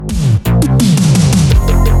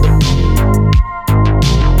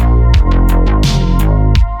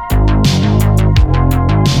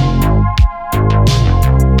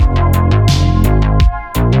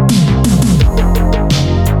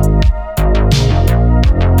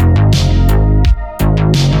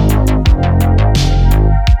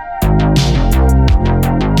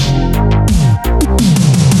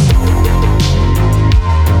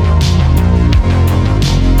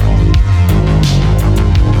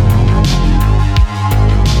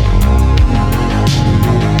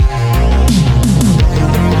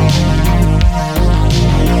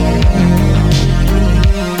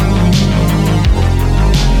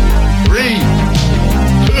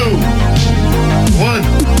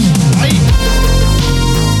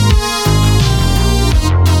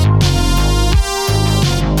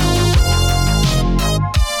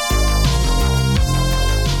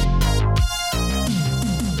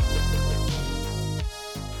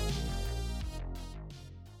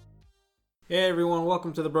Hey everyone,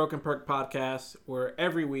 welcome to the Broken Perk Podcast, where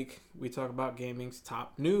every week we talk about gaming's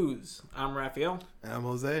top news. I'm Raphael. And I'm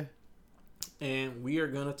Jose. And we are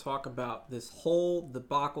going to talk about this whole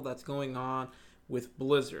debacle that's going on with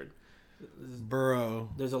Blizzard. Bro.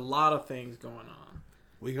 There's a lot of things going on.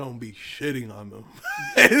 We gonna be shitting on them.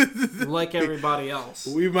 Like everybody else.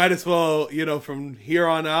 We might as well, from here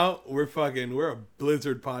on out, we're a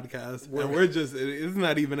Blizzard podcast. And it's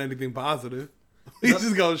not even anything positive. We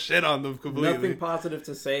just go shit on them completely. Nothing positive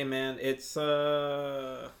to say, man. It's,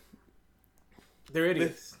 they're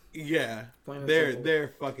idiots. Yeah.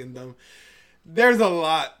 They're fucking dumb. There's a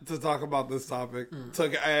lot to talk about this topic.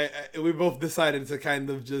 So we both decided to kind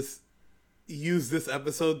of just use this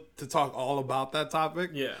episode to talk all about that topic.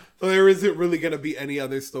 Yeah. So there isn't really going to be any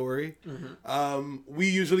other story. We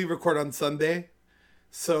usually record on Sunday.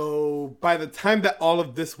 So by the time that all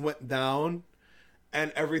of this went down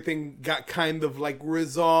and everything got kind of like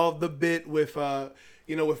resolved a bit with,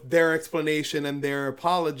 with their explanation and their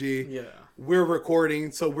apology, we're recording.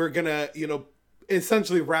 So we're going to,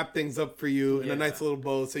 essentially wrap things up for you in a nice little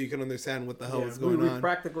bow so you can understand what the hell is going on.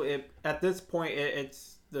 Practically, at this point,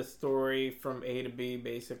 it's the story from A to B,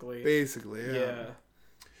 basically. Yeah.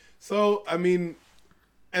 So, I mean,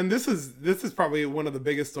 and this is probably one of the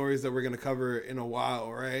biggest stories that we're going to cover in a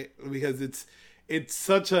while, right? Because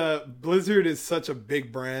Blizzard is such a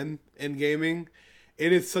big brand in gaming.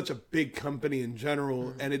 It is such a big company in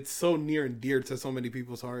general, and it's so near and dear to so many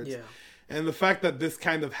people's hearts. Yeah. And the fact that this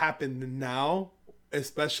kind of happened now,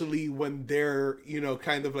 especially when they're,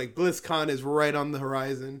 kind of like BlizzCon is right on the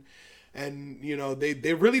horizon. And,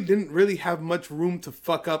 they really didn't really have much room to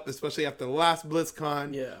fuck up, especially after the last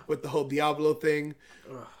BlizzCon with the whole Diablo thing.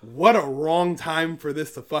 Ugh. What a wrong time for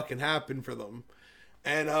this to fucking happen for them.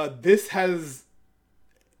 And this has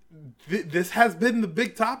been the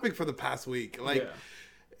big topic for the past week.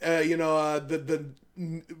 The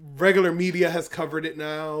regular media has covered it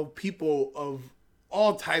now. People of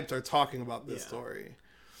all types are talking about this story.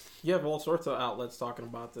 You have all sorts of outlets talking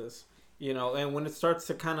about this. And when it starts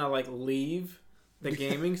to kind of like leave the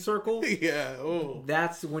gaming circle,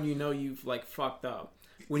 that's when you've like fucked up.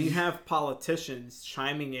 When you have politicians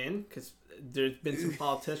chiming in, because there's been some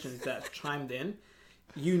politicians that chimed in,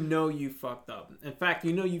 you fucked up. In fact,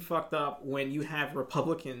 you fucked up when you have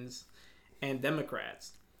Republicans and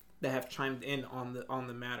Democrats that have chimed in on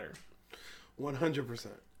the matter.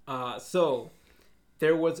 100%. So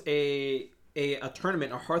there was a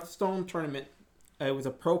tournament, a Hearthstone tournament. It was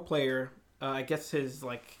a pro player. I guess his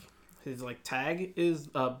tag is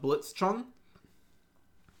Blitzchung.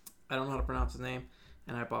 I don't know how to pronounce his name,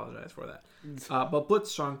 and I apologize for that. But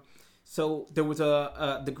Blitzchung. So there was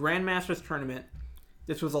the Grandmasters tournament.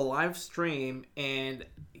 This was a live stream, and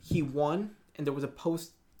he won. And there was a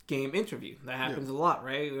post-game interview. That happens a lot,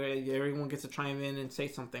 right? Everyone gets to chime in and say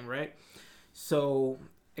something, right? So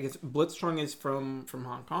I guess Blitzchung is from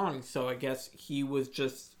Hong Kong. So I guess he was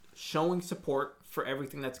just showing support for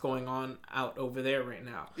everything that's going on out over there right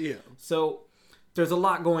now. Yeah. So there's a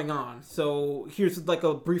lot going on. So here's like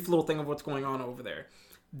a brief little thing of what's going on over there.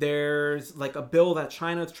 There's like a bill that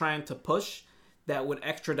China's trying to push that would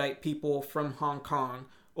extradite people from Hong Kong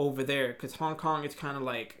over there, because Hong Kong is kind of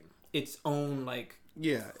like its own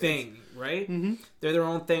thing, right? Mm-hmm. They're their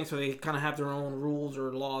own thing, so they kind of have their own rules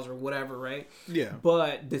or laws or whatever, right? Yeah.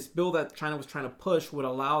 But this bill that China was trying to push would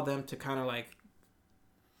allow them to kind of like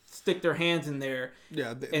stick their hands in there.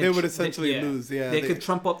 Yeah, they would essentially lose. Yeah, they could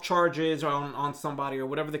trump up charges on somebody or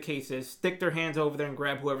whatever the case is, stick their hands over there and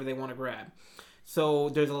grab whoever they want to grab. So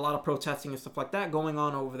there's a lot of protesting and stuff like that going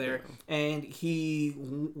on over there. Yeah. And he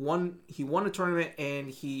won a tournament, and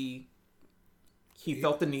he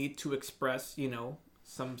felt the need to express,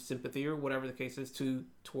 some sympathy or whatever the case is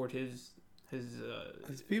toward his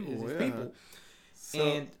people. His people. So,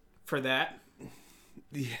 and for that,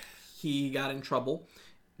 he got in trouble.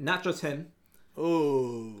 Not just him.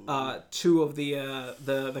 Oh. Two of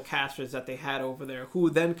the casters that they had over there, who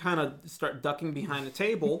then kind of start ducking behind the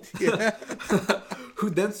table. Because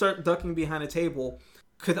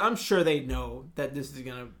I'm sure they know that this is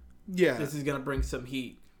gonna bring some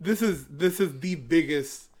heat. This is the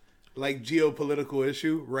biggest geopolitical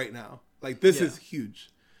issue right now. This is huge.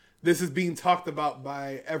 This is being talked about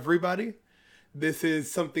by everybody. This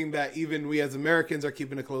is something that even we as Americans are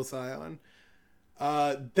keeping a close eye on.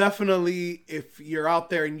 Definitely, if you're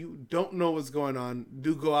out there and you don't know what's going on,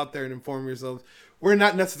 do go out there and inform yourselves. We're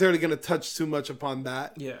not necessarily going to touch too much upon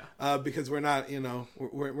that, because we're not,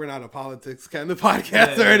 we're not a politics kind of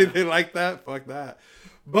podcast or anything like that. Fuck that.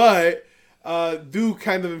 But do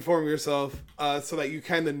kind of inform yourself so that you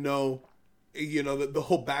kind of know, the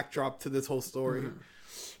whole backdrop to this whole story. Mm-hmm.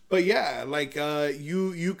 But yeah, like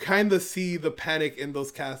you kind of see the panic in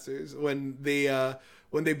those casters when they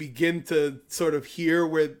begin to sort of hear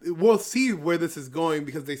we'll see where this is going,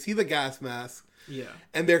 because they see the gas mask. Yeah.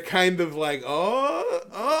 And they're kind of like, he's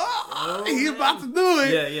about to do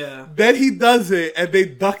it. Yeah, yeah. Then he does it, and they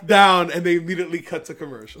duck down, and they immediately cut to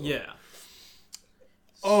commercial. Yeah.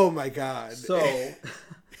 Oh my God. So,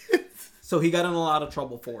 so he got in a lot of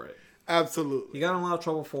trouble for it. Absolutely. He got in a lot of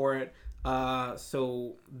trouble for it.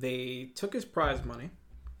 So they took his prize money.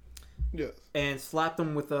 Yes. And slapped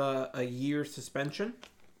him with a year suspension.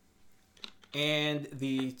 And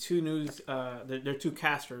the their two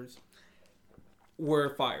casters were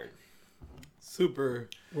fired.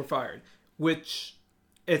 Were fired. Which,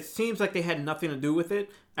 it seems like they had nothing to do with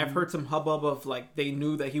it. I've heard some hubbub of, like, they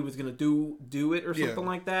knew that he was going to do it or something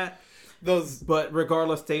like that. But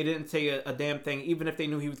regardless, they didn't say a damn thing. Even if they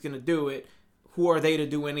knew he was going to do it, who are they to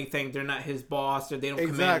do anything? They're not his boss, or they don't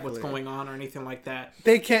command what's going on or anything like that.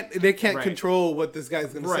 They can't control what this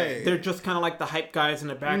guy's going to say. They're just kind of like the hype guys in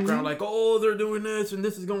the background, like, oh, they're doing this and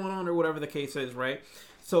this is going on, or whatever the case is, right?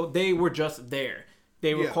 So they were just there.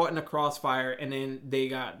 They were caught in a crossfire, and then they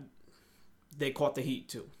caught the heat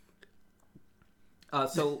too.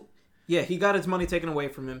 So he got his money taken away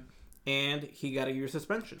from him, and he got a year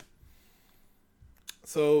suspension.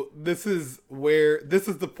 So this is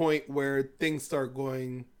the point where things start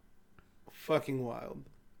going fucking wild,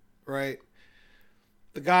 right?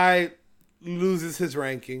 The guy loses his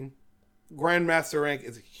ranking. Grandmaster rank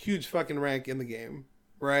is a huge fucking rank in the game,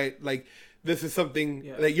 right? Like, this is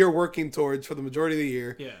something that you're working towards for the majority of the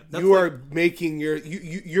year. Yeah, you are making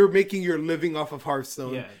you're making your living off of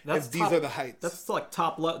Hearthstone. Yeah, these are the heights. That's like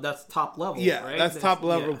top level. That's top level. Yeah, right? That's top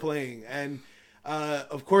level playing, and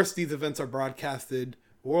of course these events are broadcasted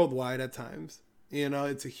worldwide at times. You know,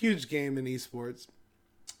 it's a huge game in esports.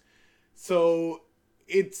 So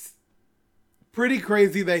it's pretty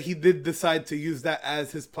crazy that he did decide to use that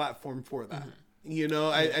as his platform for that. Mm-hmm. You know,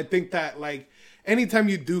 I think that, like, anytime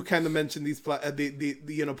you do kind of mention these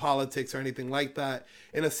the politics or anything like that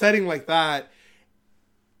in a setting like that,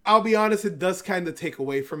 I'll be honest, it does kind of take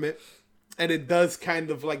away from it, and it does kind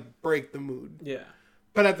of like break the mood. Yeah.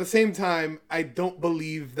 But at the same time, I don't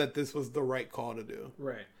believe that this was the right call to do.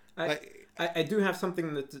 Right. I do have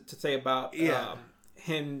something to say about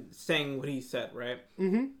him saying what he said, right?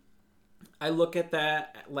 Mm-hmm. I look at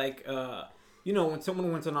that like, when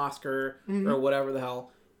someone wins an Oscar or whatever the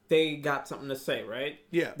hell, they got something to say, right?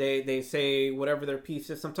 Yeah. They say whatever their piece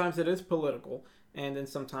is. Sometimes it is political, and then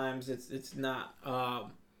sometimes it's not.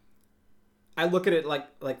 I look at it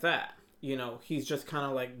like that. You know, he's just kind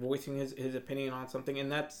of like voicing his opinion on something,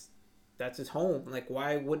 and that's his home. Like,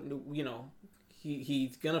 why wouldn't,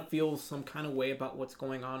 he's gonna feel some kind of way about what's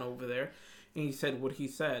going on over there, and he said what he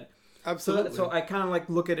said. Absolutely. So I kind of like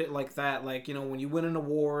look at it like that. Like, when you win an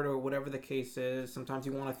award or whatever the case is, sometimes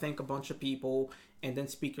you want to thank a bunch of people and then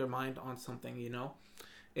speak your mind on something.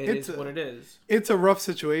 It's what it is. It's a rough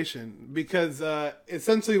situation because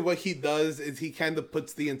essentially what he does is he kind of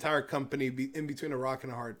puts the entire company in between a rock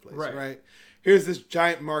and a hard place, right? Here's this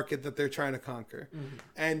giant market that they're trying to conquer. Mm-hmm.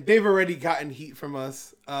 And they've already gotten heat from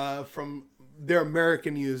us, from their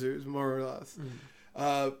American users, more or less,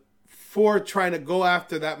 for trying to go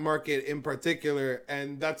after that market in particular.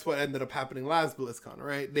 And that's what ended up happening last BlizzCon,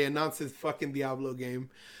 right? They announced this fucking Diablo game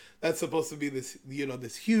that's supposed to be this,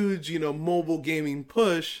 this huge, mobile gaming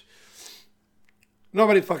push.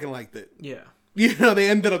 Nobody fucking liked it. Yeah. They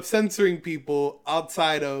ended up censoring people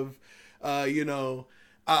outside of, they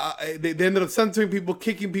ended up censoring people,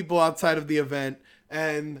 kicking people outside of the event,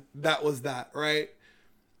 and that was that, right?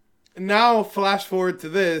 Now, flash forward to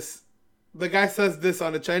this. The guy says this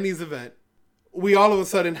on a Chinese event. We all of a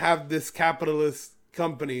sudden have this capitalist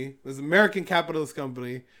company, this American capitalist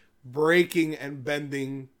company, breaking and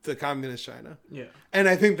bending to communist China. Yeah. And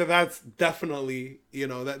I think that's definitely,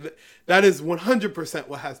 that is 100%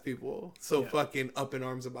 what has people so fucking up in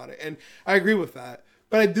arms about it. And I agree with that.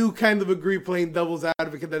 But I do kind of agree, playing devil's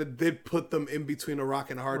advocate, that it did put them in between a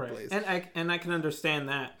rock and a hard place. And I can understand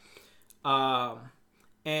that.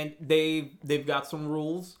 And they've got some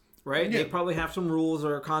rules, right? Yeah. They probably have some rules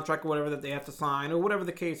or a contract or whatever that they have to sign, or whatever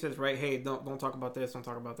the case is, right? Hey, don't talk about this, don't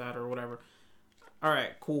talk about that, or whatever. All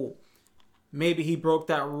right, cool. Maybe he broke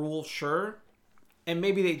that rule, sure. And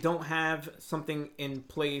maybe they don't have something in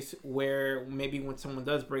place where maybe when someone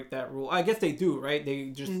does break that rule, I guess they do, right? They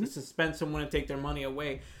just suspend someone and take their money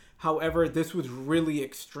away. However, this was really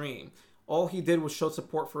extreme. All he did was show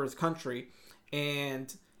support for his country,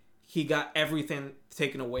 and he got everything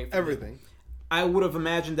taken away from him. I would have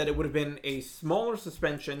imagined that it would have been a smaller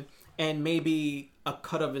suspension, and maybe a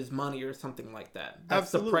cut of his money or something like that.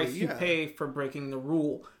 That's Absolutely, the price you yeah. pay for breaking the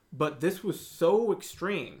rule. But this was so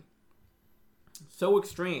extreme. So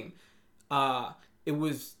extreme.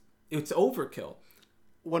 It's overkill.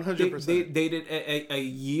 100%. They did a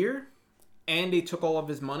year, and they took all of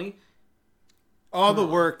his money. All the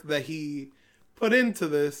work that he put into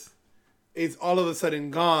this is all of a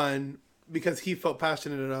sudden gone because he felt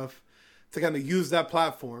passionate enough to kind of use that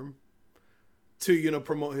platform to, you know,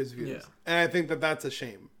 promote his views. Yeah. And I think that that's a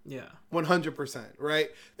shame. Yeah. 100%, right?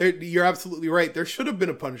 You're absolutely right. There should have been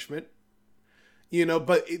a punishment, you know,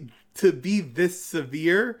 but to be this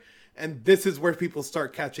severe, and this is where people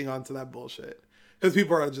start catching on to that bullshit. Because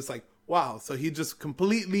people are just like, wow, so he just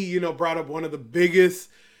completely, you know, brought up one of the biggest,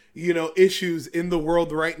 you know, issues in the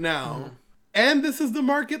world right now. Mm-hmm. And this is the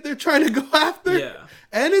market they're trying to go after. Yeah.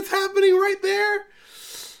 And it's happening right there.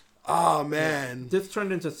 Oh, man. This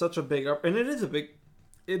turned into such a big and it is a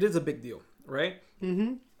big deal, right?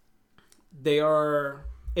 Mm-hmm. They are,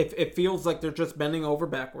 it feels like they're just bending over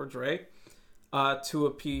backwards, right? To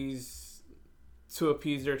appease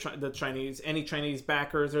the Chinese, any Chinese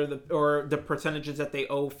backers or the percentages that they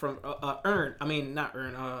owe from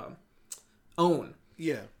own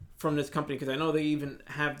Yeah. from this company, because I know they even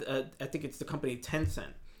have I think it's the company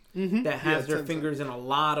Tencent Mm-hmm. that has their Tencent. fingers in a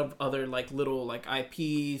lot of other like little like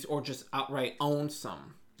IPs, or just outright own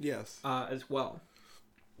some Yes. as well.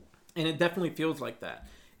 And it definitely feels like that.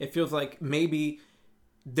 It feels like maybe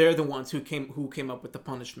they're the ones who came up with the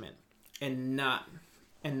punishment, and not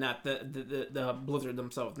the Blizzard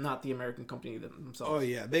themselves, not the American company themselves. Oh,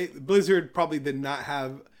 yeah. Blizzard probably did not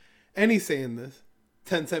have any say in this.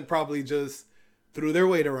 Tencent probably just threw their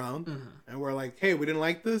weight around and were like, hey, we didn't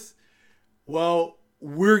like this. Well,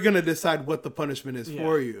 we're going to decide what the punishment is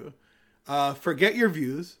for you. Forget your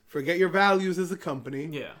views. Forget your values as a company.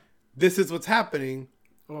 Yeah. This is what's happening.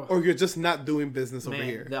 Or you're just not doing business over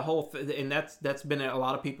here. The whole and that's been a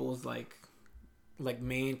lot of people's like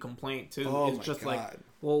main complaint too. Oh, it's my just God. like,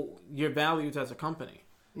 well, your values as a company.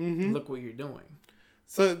 Mm-hmm. Look what you're doing.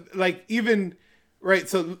 So, like, even, right,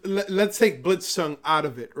 so let's take Blitzchung out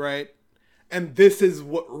of it, right? And this is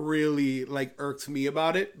what really, like, irks me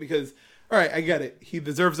about it, because, all right, I get it. He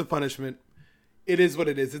deserves a punishment. It is what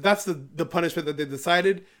it is. If that's the punishment that they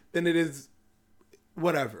decided, then it is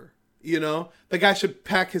whatever, you know? The guy should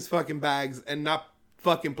pack his fucking bags and not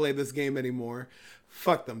fucking play this game anymore.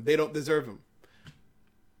 Fuck them. They don't deserve him.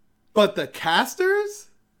 But the casters,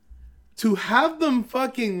 to have them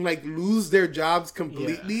fucking like lose their jobs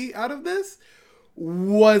completely out of this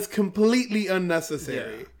was completely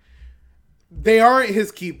unnecessary. Yeah. They aren't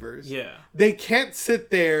his keepers. Yeah. They can't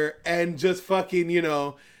sit there and just fucking, you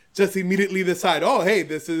know, just immediately decide, oh, hey,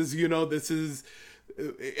 this is,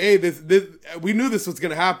 hey, this we knew this was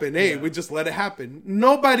going to happen. Hey, we just let it happen.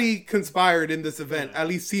 Nobody conspired in this event, at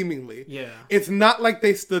least seemingly. Yeah. It's not like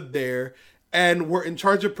they stood there and were in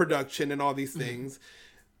charge of production and all these things.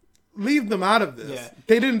 Leave them out of this. Yeah.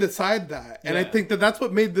 They didn't decide that. And I think that that's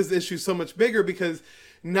what made this issue so much bigger, because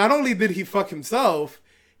not only did he fuck himself,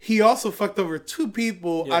 he also fucked over two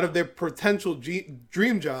people out of their potential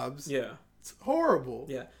dream jobs. Yeah. It's horrible.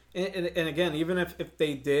 Yeah. And again, even if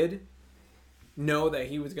they did know that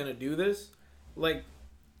he was going to do this, like,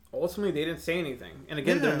 ultimately they didn't say anything. And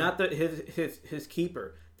again, they're not his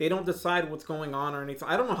keeper. They don't decide what's going on or anything.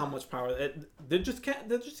 I don't know how much power. They're just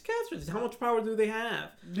casters. How much power do they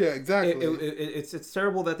have? Yeah, exactly. It's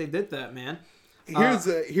terrible that they did that, man.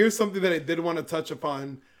 Here's something that I did want to touch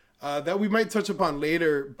upon, that we might touch upon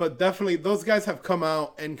later, but definitely those guys have come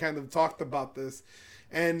out and kind of talked about this,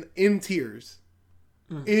 and in tears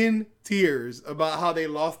about how they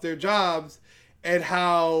lost their jobs and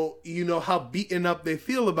how, you know, how beaten up they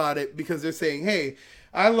feel about it, because they're saying, hey,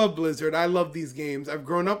 I love Blizzard. I love these games. I've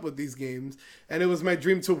grown up with these games, and it was my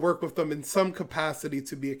dream to work with them in some capacity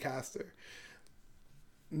to be a caster.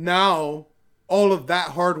 Now, all of that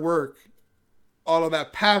hard work, all of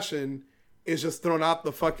that passion is just thrown out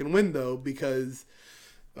the fucking window because,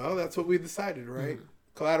 well, that's what we decided, right?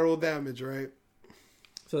 Collateral damage, right?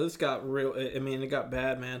 So this got real. I mean, it got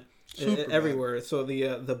bad, man. Super Everywhere. Bad. So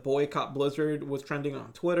the boycott Blizzard was trending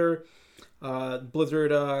on Twitter.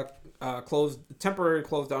 Blizzard temporarily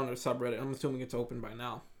closed down their subreddit. I'm assuming it's open by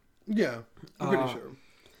now. Yeah, I'm pretty sure.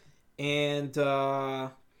 And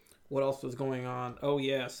what else was going on? Oh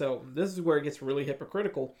yeah, so this is where it gets really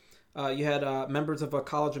hypocritical. You had members of a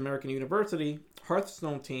College American University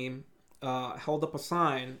Hearthstone team held up a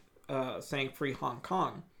sign saying "Free Hong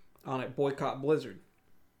Kong" on it, boycott Blizzard,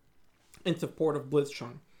 in support of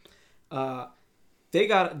Blitzchung. They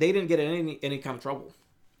didn't get in any kind of trouble.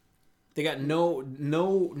 They got no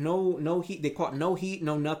heat. They caught no heat,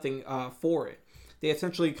 no nothing for it. They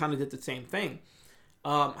essentially kind of did the same thing.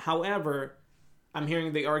 However, I'm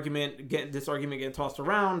hearing this argument getting tossed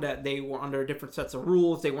around that they were under different sets of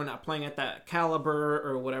rules. They were not playing at that caliber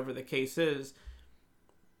or whatever the case is.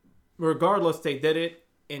 Regardless, they did it,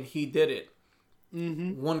 and he did it.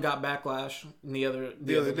 Mm-hmm. One got backlash, and the other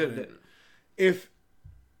didn't.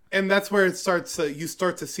 And that's where it starts. You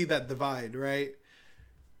start to see that divide, right?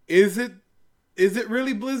 Is it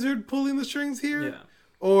really Blizzard pulling the strings here? Yeah.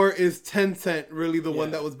 Or is Tencent really the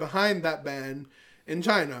one that was behind that ban in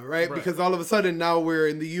China, right? Because all of a sudden now we're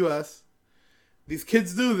in the US. These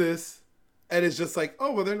kids do this, and it's just like,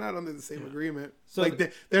 oh well, they're not under the same agreement. So like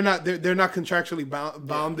they're not contractually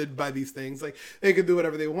bounded by these things. Like they can do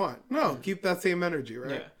whatever they want. No, keep that same energy,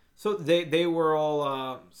 right? Yeah. So they were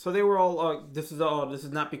all this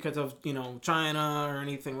is not because of China or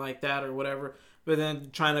anything like that or whatever. But then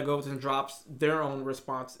China goes and drops their own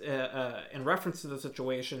response in reference to the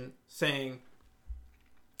situation, saying,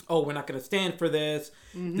 "Oh, we're not going to stand for this.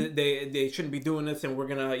 Mm-hmm. They shouldn't be doing this, and we're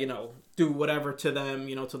gonna do whatever to them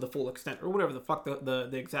to the full extent or whatever the fuck the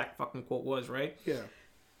exact fucking quote was, right?" Yeah.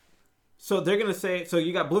 So they're gonna say. So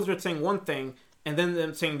you got Blizzard saying one thing, and then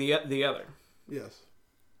them saying the other. Yes.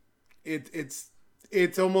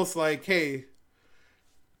 It's almost like, hey,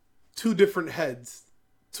 two different heads.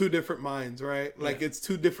 Two different minds, right? Like it's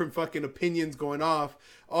two different fucking opinions going off,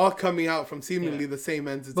 all coming out from seemingly the same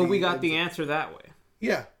entity. But we got the answer that way.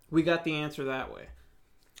 Yeah, we got the answer that way.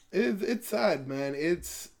 It's sad, man.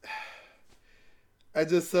 I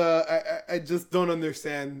just don't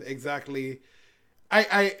understand exactly.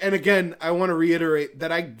 And again, I want to reiterate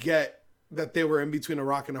that I get that they were in between a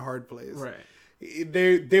rock and a hard place. Right.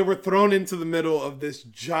 They were thrown into the middle of this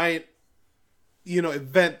giant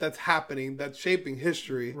event that's happening, that's shaping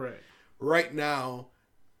history right now.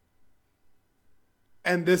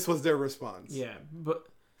 And this was their response. Yeah, but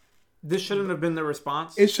this shouldn't have been their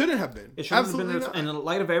response. It shouldn't have been. It shouldn't have been. And in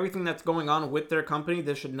light of everything that's going on with their company,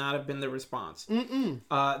 this should not have been their response.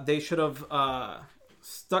 They should have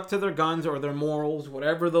stuck to their guns or their morals,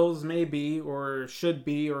 whatever those may be or should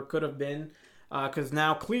be or could have been. Because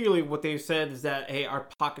now clearly what they've said is that, hey, our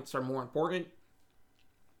pockets are more important.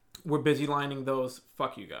 We're busy lining those.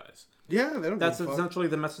 Fuck you guys. Yeah, they don't. That's essentially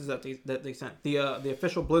the message that they sent. The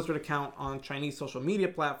official Blizzard account on Chinese social media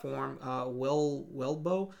platform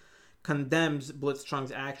Weibo condemns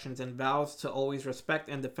Blitzchung's actions and vows to always respect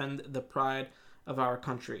and defend the pride of our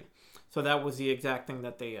country. So that was the exact thing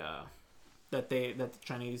that the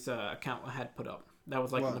Chinese account had put up. That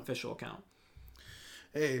was like an official account.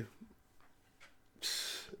 Hey,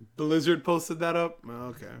 Blizzard posted that up.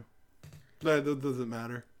 Okay, that doesn't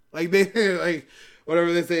matter. Like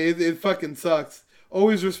whatever they say, it fucking sucks.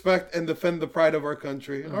 Always respect and defend the pride of our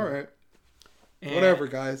country. All right, whatever,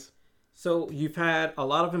 guys. So you've had a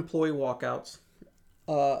lot of employee walkouts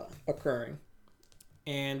occurring,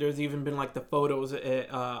 and there's even been like the photos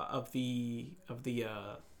of the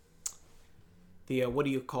what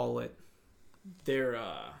do you call it? Their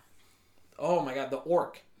oh my god, the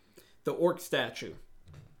orc statue.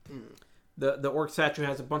 The orc statue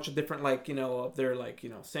has a bunch of different of their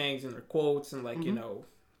sayings and their quotes and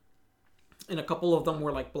and a couple of them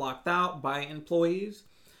were blocked out by employees.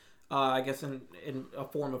 I guess in a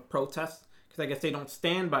form of protest, because I guess they don't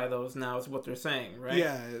stand by those now is what they're saying, right?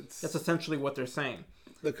 Yeah, that's essentially what they're saying.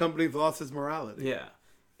 The company's lost its morality. Yeah,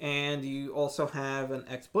 and you also have an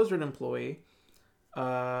ex-Blizzard employee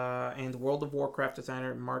and World of Warcraft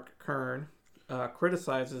designer Mark Kern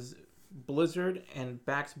criticizes Blizzard and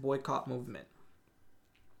backs boycott movement.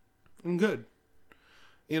 Good.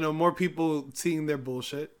 More people seeing their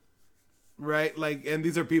bullshit, right? And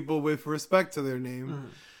these are people with respect to their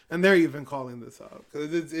name, and they're even calling this out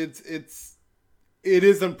because it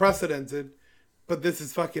is unprecedented, but this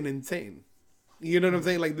is fucking insane. You know what I'm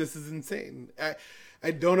saying? This is insane.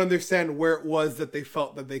 I don't understand where it was that they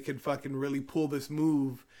felt that they could fucking really pull this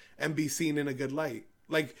move and be seen in a good light.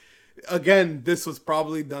 Again, this was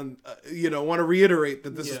probably done, want to reiterate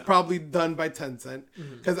that this was probably done by Tencent,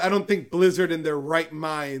 because I don't think Blizzard in their right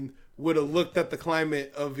mind would have looked at the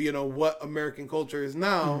climate of, what American culture is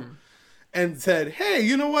now and said, hey,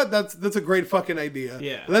 you know what? That's a great fucking idea.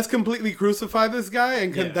 Yeah. Let's completely crucify this guy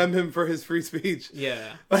and condemn him for his free speech.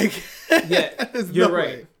 Yeah. Yeah, you're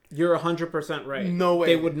right. Way. You're 100% right. No way.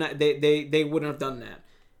 They would not, they wouldn't have done that.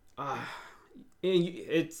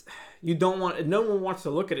 It's, you don't want, no one wants to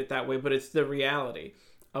look at it that way, but it's the reality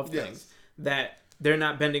of things that they're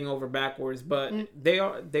not bending over backwards, but they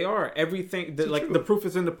are everything. The proof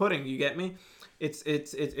is in the pudding. You get me? It's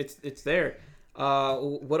there.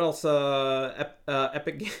 What else?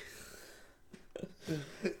 Epic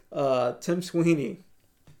Tim Sweeney.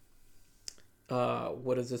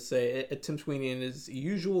 What does it say? Tim Sweeney, in his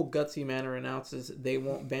usual gutsy manner, announces they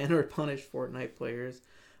won't ban or punish Fortnite players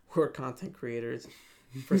or content creators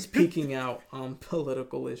for speaking out on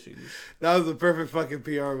political issues. That was a perfect fucking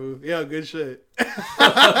PR move. Yeah, good shit.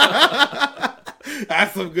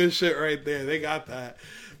 That's some good shit right there. They got that.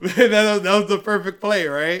 That was the perfect play,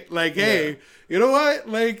 right? Like, hey, you know what?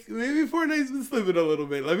 Like, maybe Fortnite's been slipping a little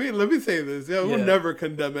bit. Let me say this. Yeah, we'll never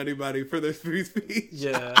condemn anybody for their free speech.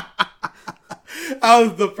 Yeah. That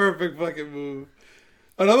was the perfect fucking move.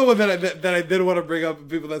 Another one that I did want to bring up, and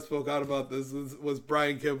people that spoke out about this was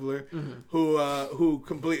Brian Kibler, who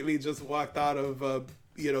completely just walked out of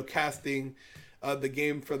casting the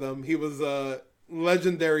game for them. He was a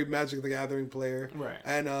legendary Magic the Gathering player, right,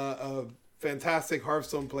 and a fantastic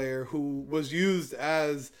Hearthstone player who was used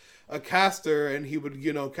as a caster, and he would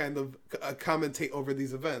kind of commentate over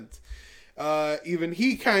these events. Even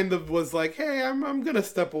he kind of was like, hey, I'm gonna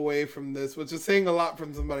step away from this, which is saying a lot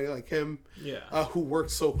from somebody like him, who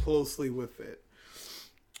worked so closely with it.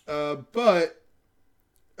 But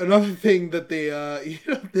another thing that they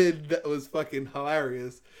did that was fucking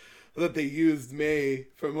hilarious, that they used Mei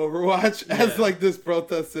from Overwatch as like this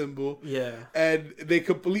protest symbol. Yeah. And they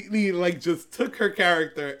completely just took her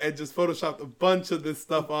character and just photoshopped a bunch of this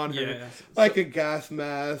stuff on her. Like a gas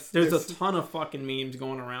mask. There's a ton of fucking memes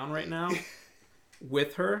going around right now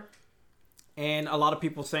with her. And a lot of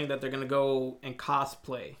people saying that they're going to go and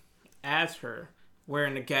cosplay as her,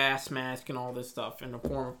 wearing a gas mask and all this stuff in the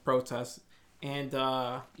form of protest. And,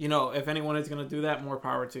 if anyone is going to do that, more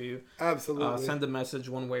power to you. Absolutely. Send a message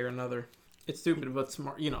one way or another. It's stupid, but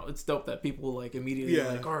smart. It's dope that people,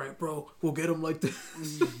 immediately all right, bro, we'll get them like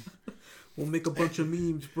this. We'll make a bunch of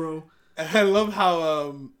memes, bro. I love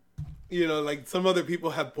how, some other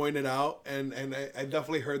people have pointed out, and I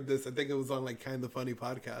definitely heard this. I think it was on, Kind of Funny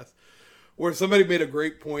podcast, where somebody made a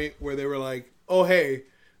great point where they were like, oh, hey,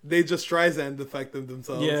 they just Streisand affected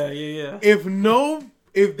themselves. Yeah.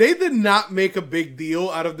 If they did not make a big deal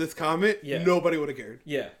out of this comment, nobody would have cared.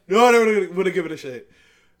 Yeah. Nobody would have given a shit.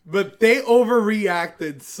 But they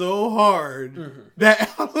overreacted so hard that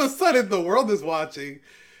all of a sudden the world is watching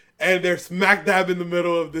and they're smack dab in the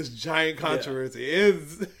middle of this giant controversy.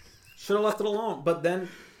 Should have left it alone. But then,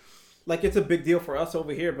 it's a big deal for us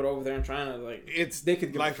over here, but over there in China, they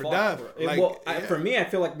could give life a or fuck. death. For me, I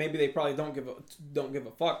feel like maybe they probably don't give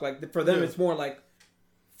a fuck. For them, it's more like,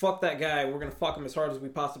 fuck that guy, we're gonna fuck him as hard as we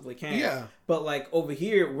possibly can. Yeah. But over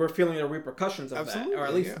here, we're feeling the repercussions of that, or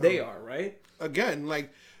at least they are, right? Again,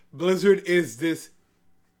 Blizzard is this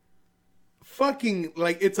fucking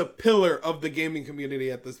it's a pillar of the gaming community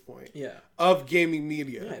at this point. Yeah. Of gaming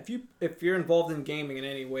media. Yeah. If you're involved in gaming in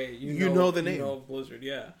any way, you know the name. You know Blizzard.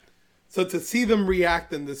 Yeah. So to see them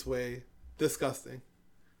react in this way, disgusting.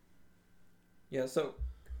 Yeah. So.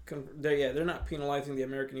 They're not penalizing the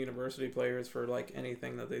American University players for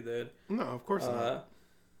anything that they did. No, of course not.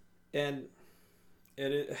 And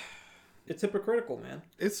it's hypocritical, man.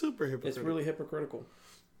 It's super hypocritical. It's really hypocritical.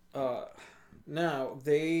 Now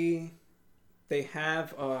they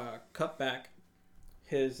have cut back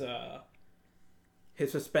his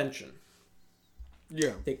suspension.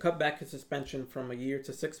 Yeah, they cut back his suspension from a year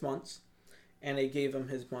to 6 months, and they gave him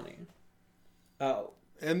his money.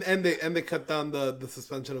 And they cut down the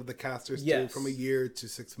suspension of the casters too, from a year to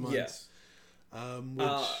 6 months. Yes.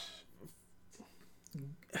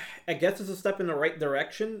 I guess it's a step in the right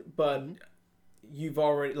direction, but you've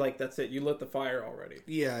already that's it. You lit the fire already.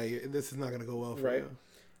 Yeah, this is not going to go well for you.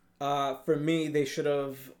 For me, they should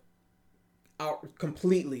have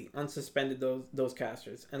completely unsuspended those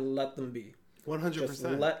casters and let them be.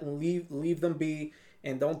 100%. Leave them be.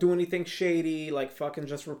 And don't do anything shady, fucking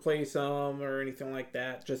just replace them or anything like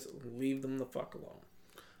that. Just leave them the fuck alone.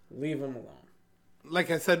 Leave them alone. Like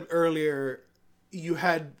I said earlier, you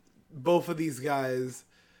had both of these guys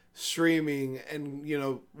streaming, and,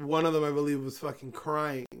 one of them, I believe, was fucking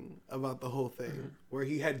crying about the whole thing, where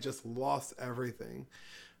he had just lost everything.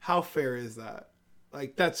 How fair is that?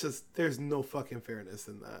 That's just, there's no fucking fairness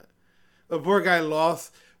in that. The poor guy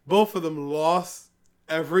both of them lost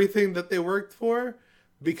everything that they worked for,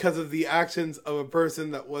 because of the actions of a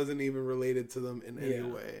person that wasn't even related to them in any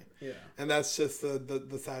way. Yeah. And that's just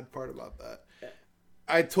the sad part about that. Yeah.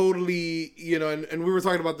 I totally, and we were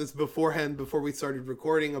talking about this beforehand, before we started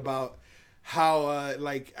recording, about how,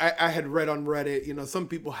 I had read on Reddit, some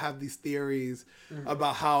people have these theories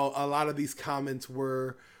about how a lot of these comments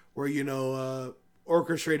were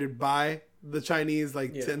orchestrated by the Chinese,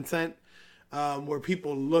 Tencent. where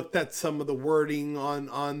people looked at some of the wording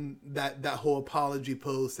on that whole apology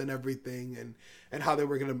post and everything, and how they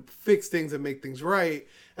were going to fix things and make things right.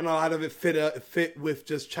 And a lot of it fit with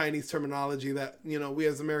just Chinese terminology that, we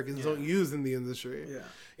as Americans don't use in the industry.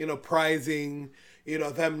 Yeah. Pricing,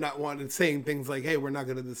 them not wanting, saying things like, hey, we're not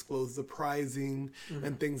going to disclose the pricing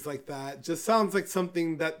and things like that. Just sounds like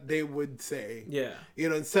something that they would say. Yeah.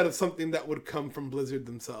 Instead of something that would come from Blizzard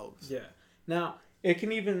themselves. Yeah. Now, it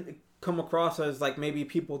can even come across as like maybe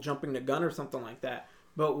people jumping the gun or something like that.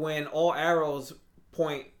 But when all arrows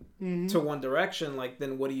point to one direction, like,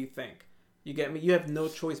 then what do you think? You get me? You have no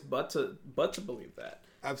choice but to believe that.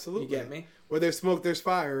 Absolutely. You get me? Where there's smoke, there's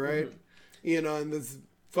fire, right? And it's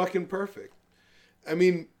fucking perfect. I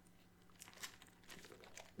mean,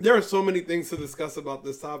 there are so many things to discuss about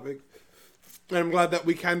this topic. And I'm glad that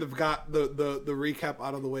we kind of got the recap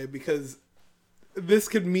out of the way, because this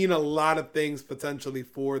could mean a lot of things potentially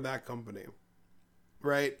for that company,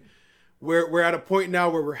 right? We're at a point now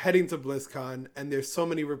where we're heading to BlizzCon, and there's so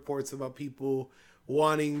many reports about people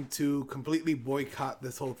wanting to completely boycott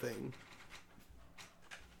this whole thing.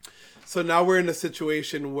 So now we're in a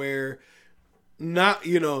situation where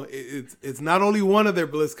it's not only one of their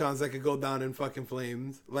BlizzCons that could go down in fucking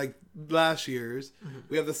flames like last year's.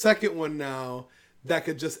 We have the second one now that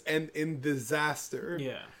could just end in disaster.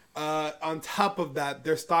 Yeah. On top of that,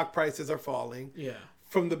 their stock prices are falling. Yeah.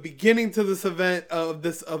 From the beginning to this event of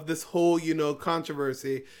this whole,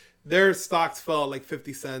 controversy, their stocks fell like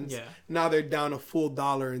 50 cents. Yeah. Now they're down a full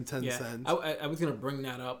 $1.10. I was gonna bring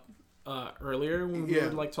that up earlier when we were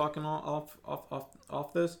like talking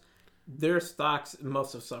off this. Their stocks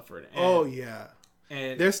must have suffered.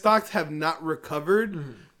 And their stocks have not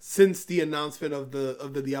recovered since the announcement of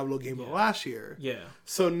the Diablo game of last year. Yeah.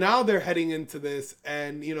 So now they're heading into this,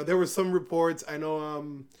 and there were some reports. I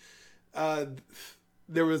know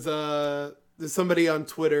there's somebody on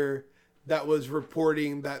Twitter that was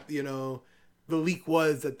reporting that the leak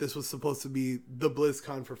was that this was supposed to be the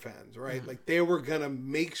BlizzCon for fans, right? Like they were gonna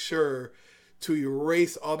make sure to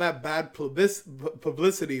erase all that bad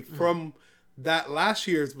publicity from that last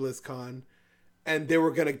year's BlizzCon, and they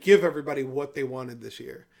were going to give everybody what they wanted this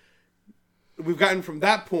year. We've gotten from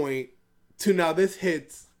that point to now this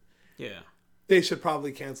hits. Yeah. They should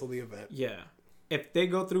probably cancel the event. Yeah. If they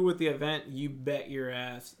go through with the event, you bet your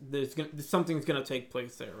ass something's going to take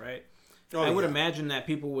place there, right? I would imagine that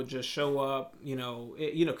people would just show up,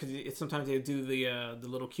 because sometimes they do the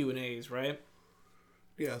little Q&As, right?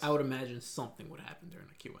 Yes. I would imagine something would happen during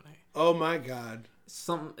the Q&A. Oh my God.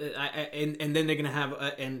 And then they're gonna have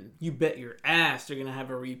and you bet your ass they're gonna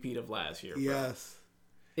have a repeat of last year. Bro. Yes.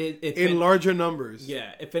 In larger numbers.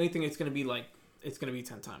 Yeah. If anything, it's gonna be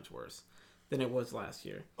 10 times worse than it was last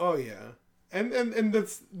year. Oh yeah. And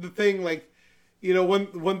that's the thing. Like,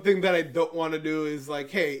 one thing that I don't want to do is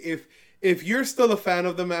like, hey, if you're still a fan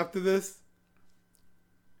of them after this,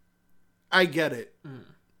 I get it.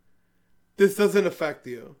 This doesn't affect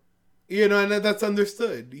you. And that's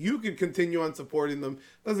understood. You can continue on supporting them.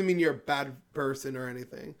 Doesn't mean you're a bad person or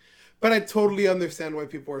anything. But I totally understand why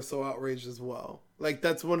people are so outraged as well. Like,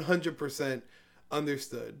 that's 100%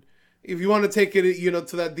 understood. If you want to take it,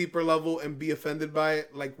 to that deeper level and be offended by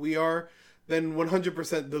it like we are, then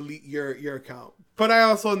 100% delete your account. But I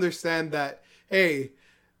also understand that, hey,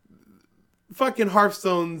 fucking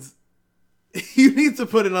Hearthstone's, you need to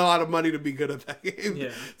put in a lot of money to be good at that game.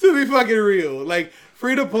 Yeah. To be fucking real. Like,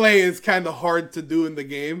 free to play is kind of hard to do in the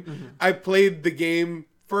game. I played the game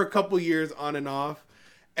for a couple years on and off.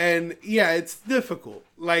 And yeah, it's difficult.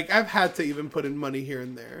 Like, I've had to even put in money here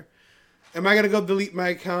and there. Am I going to go delete my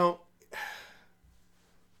account?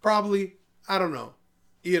 Probably. I don't know.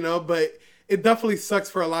 But it definitely sucks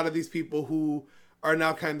for a lot of these people who are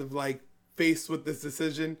now kind of like faced with this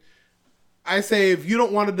decision. I say, if you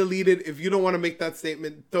don't want to delete it, if you don't want to make that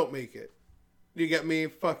statement, don't make it. You get me?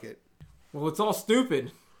 Fuck it. Well, it's all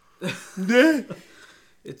stupid.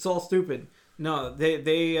 It's all stupid. No,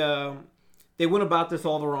 they went about this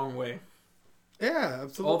all the wrong way. Yeah,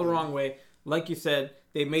 absolutely. All the wrong way. Like you said,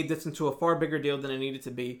 they made this into a far bigger deal than it needed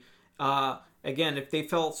to be. Again, if they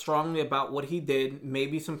felt strongly about what he did,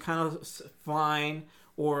 maybe some kind of fine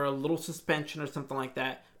or a little suspension or something like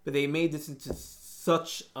that. But they made this into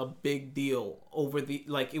such a big deal over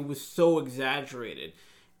it was so exaggerated.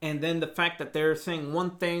 And then the fact that they're saying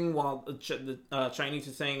one thing while the Chinese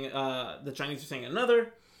are saying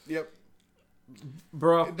another. Yep.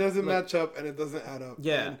 Bro, it doesn't match up and it doesn't add up.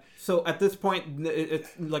 Yeah. And so at this point,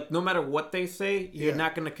 it's like no matter what they say, you're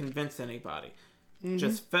not going to convince anybody.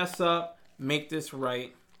 Just fess up, make this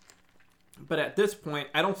right. But at this point,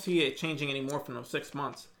 I don't see it changing anymore for 6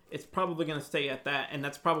 months. it's probably going to stay at that, and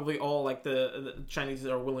that's probably all like the Chinese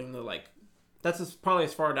are willing to like. That's probably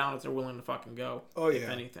as far down as they're willing to fucking go. Oh yeah. If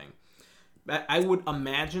anything, I would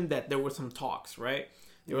imagine that there were some talks, right?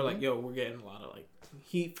 They were like, "Yo, we're getting a lot of like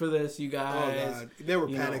heat for this, you guys." Oh god, they were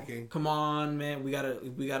panicking. Come on, man, we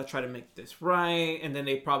gotta try to make this right. And then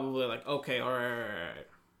they probably like, "Okay, all right.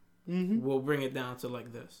 Mm-hmm. We'll bring it down to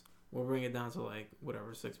like this. We'll bring it down to like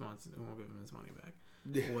whatever 6 months, and we'll give him his money back,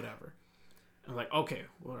 Yeah. whatever." I'm like, "Okay,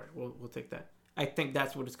 all right, we'll take that." I think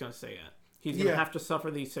that's what it's gonna stay at. He's gonna have to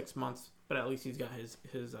suffer these 6 months, but at least he's got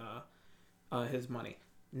his money.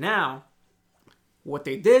 Now, what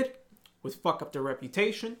they did was fuck up their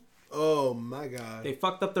reputation. Oh my god. They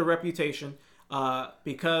fucked up their reputation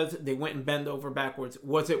because they went and bent over backwards.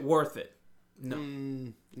 Was it worth it? No.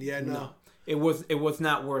 No. It was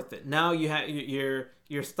not worth it. Now you have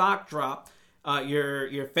your stock dropped.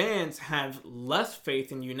 Your fans have less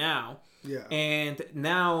faith in you now. Yeah. And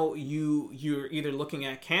now you're either looking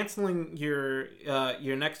at canceling your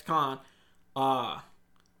next con,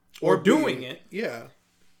 or doing it. Yeah.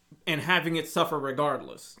 And having it suffer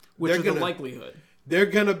regardless, which is the likelihood. They're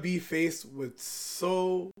gonna be faced with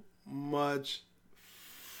so much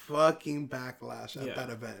fucking backlash at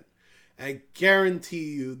that event. I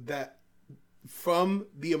guarantee you that from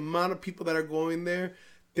the amount of people that are going there,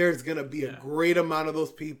 there's gonna be a great amount of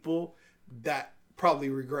those people that probably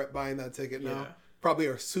regret buying that ticket now. Probably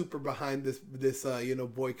are super behind this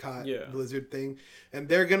boycott Blizzard thing, and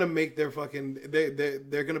they're gonna make their fucking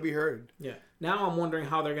they're gonna be heard. Yeah. Now I'm wondering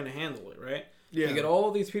how they're gonna handle it, right? Yeah. You get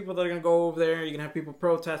all these people that are gonna go over there. You're gonna have people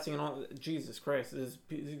protesting and all. Jesus Christ, there's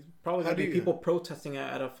probably gonna be people protesting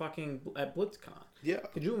at BlizzCon. Yeah.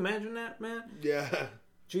 Could you imagine that, man? Yeah.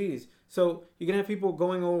 Jeez. So you're gonna have people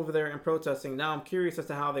going over there and protesting. Now I'm curious as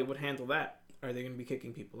to how they would handle that. Are they gonna be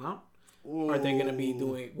kicking people out? Ooh. Are they going to be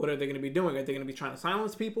doing? What are they going to be doing? Are they going to be trying to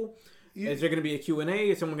silence people? Is there going to be a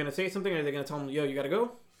Q&A? Is someone going to say something? Are they going to tell them, "Yo, you got to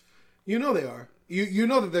go"? You know they are. You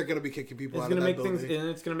know that they're going to be kicking people out of that building.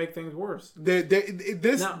 It's going to make things worse.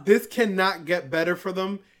 This cannot get better for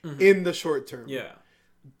them in the short term. Yeah.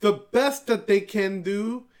 The best that they can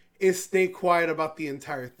do is stay quiet about the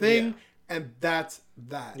entire thing, and that's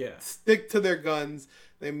that. Yeah. Stick to their guns.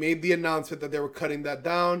 They made the announcement that they were cutting that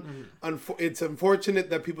down. It's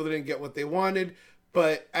unfortunate that people didn't get what they wanted,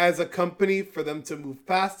 but as a company, for them to move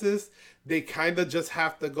past this, they kind of just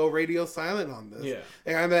have to go radio silent on this. Yeah.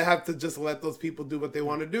 They kind of have to just let those people do what they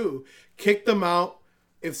want to do. Kick them out.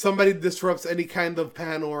 If somebody disrupts any kind of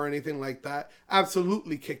panel or anything like that,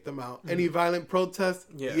 absolutely kick them out. Any violent protest,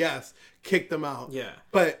 yes, kick them out. Yeah.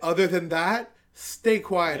 But other than that, stay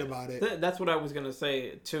quiet about it. That's what I was going to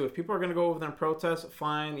say, too. If people are going to go over there and protest,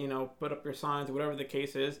 fine, put up your signs, whatever the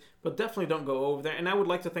case is. But definitely don't go over there. And I would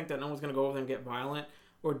like to think that no one's going to go over there and get violent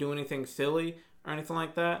or do anything silly or anything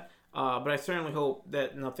like that. But I certainly hope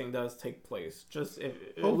that nothing does take place. Just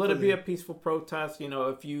let it be a peaceful protest.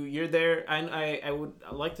 If you're there, I would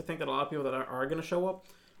like to think that a lot of people that are going to show up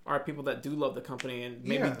are people that do love the company and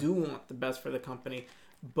maybe do want the best for the company.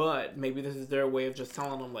 But maybe this is their way of just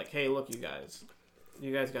telling them, like, hey, look, you guys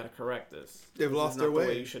got to correct this. They've lost their way. The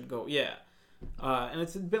way you should go. Yeah. And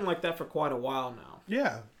it's been like that for quite a while now.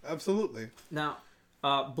 Yeah, absolutely. Now,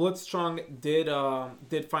 Blitzchung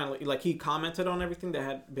did finally, like, he commented on everything that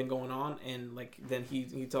had been going on, and like then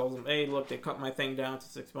he tells them, hey, look, they cut my thing down to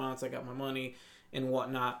 6 months. I got my money and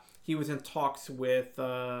whatnot. He was in talks with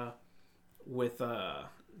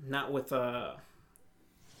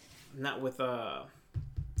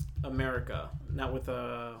America, not with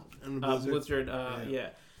Blizzard.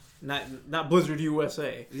 Not Blizzard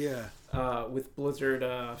USA. Yeah. With Blizzard,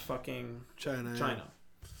 fucking China.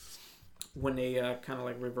 When they kind of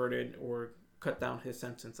like reverted or cut down his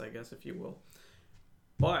sentence, I guess, if you will.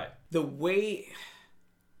 But the way,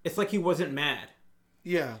 it's like he wasn't mad.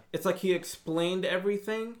 Yeah. It's like he explained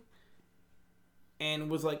everything and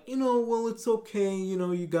was like, well, it's okay.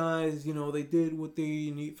 You guys, they did what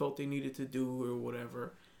they felt they needed to do or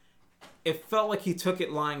whatever. It felt like he took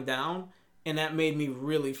it lying down, and that made me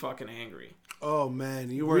really fucking angry. Oh, man.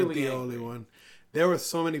 You weren't the only one. There were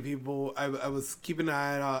so many people. I was keeping an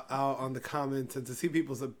eye out on the comments and to see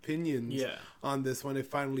people's opinions on this when it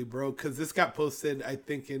finally broke. Because this got posted, I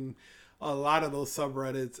think, in a lot of those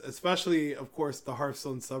subreddits, especially, of course, the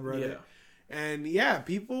Hearthstone subreddit. Yeah. And,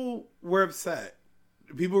 people were upset.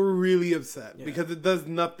 People were really upset because it does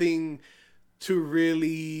nothing to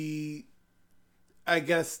really, I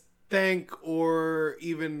guess, thank or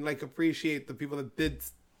even like appreciate the people that did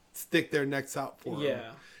stick their necks out for him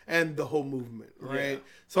and the whole movement, right?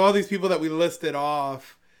 So all these people that we listed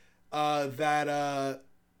off that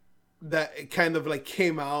kind of like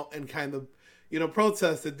came out and kind of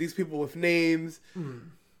protested. These people with names.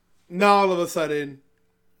 Now all of a sudden,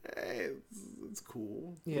 hey, it's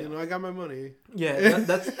cool. Yeah. I got my money. Yeah,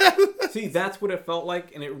 that's what it felt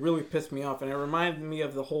like, and it really pissed me off. And it reminded me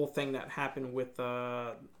of the whole thing that happened with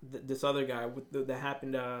this other guy that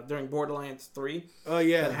happened during Borderlands 3. Oh,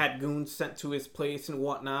 yeah. That had goons sent to his place and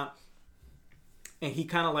whatnot. And he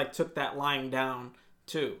kind of like took that lying down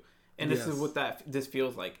too. And this is what this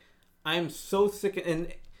feels like. I'm so sick, and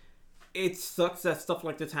it sucks that stuff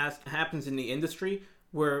like this happens in the industry.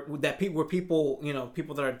 Where people,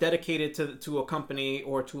 people that are dedicated to a company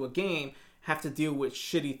or to a game have to deal with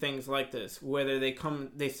shitty things like this. Whether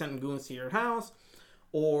they send goons to your house,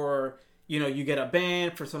 or you get a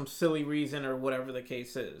ban for some silly reason or whatever the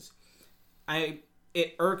case is.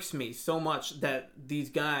 It irks me so much that these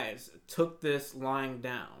guys took this lying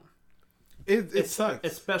down. It sucks,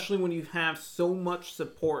 especially when you have so much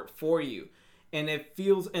support for you. And it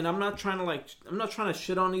feels, and I'm not trying to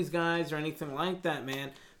shit on these guys or anything like that,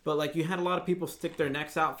 man. But like, you had a lot of people stick their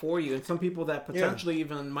necks out for you, and some people that potentially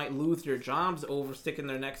even might lose their jobs over sticking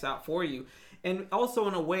their necks out for you. And also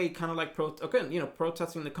in a way, kind of like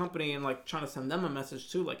protesting the company and like trying to send them a message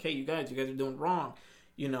too, like, hey, you guys are doing wrong.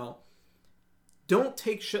 Don't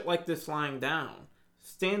take shit like this lying down.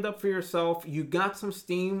 Stand up for yourself. You got some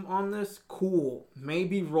steam on this? Cool.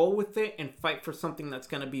 Maybe roll with it and fight for something that's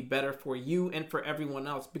going to be better for you and for everyone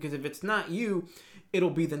else. Because if it's not you, it'll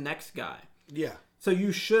be the next guy. Yeah.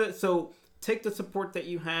 So take the support that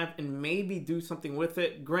you have and maybe do something with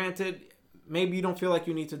it. Granted, maybe you don't feel like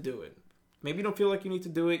you need to do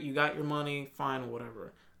it. You got your money. Fine,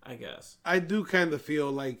 whatever, I guess. I do kind of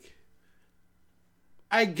feel like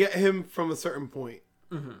I get him from a certain point.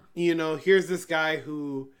 Mm-hmm. Here's this guy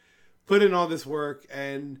who put in all this work,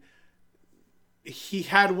 and he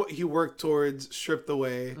had what he worked towards stripped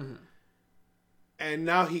away, and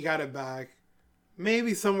now he got it back.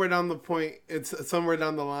 Maybe somewhere down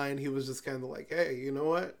the line, he was just kind of like, hey, you know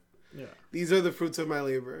what? Yeah. These are the fruits of my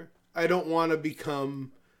labor. I don't want to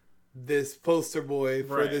become this poster boy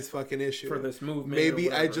for this fucking issue, for this movement. Maybe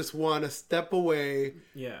I just want to step away,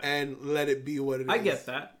 and let it be what it is. I get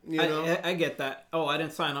that. I get that. Oh, I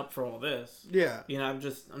didn't sign up for all this. Yeah. I'm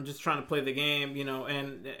just trying to play the game.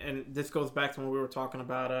 And this goes back to when we were talking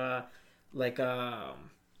about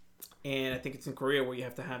and I think it's in Korea where you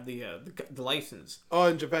have to have the license. Oh,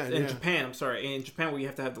 in Japan. In Japan, I'm sorry. In Japan, where you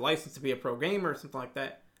have to have the license to be a pro gamer or something like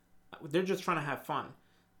that. They're just trying to have fun.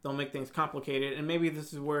 They'll make things complicated, and maybe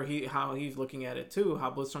this is where how he's looking at it too. How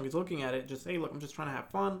Blitzchung is looking at it. Just, hey, look, I'm just trying to have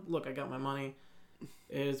fun. Look, I got my money.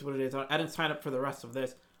 It is what it is. I didn't sign up for the rest of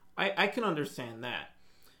this. I can understand that.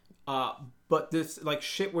 But this like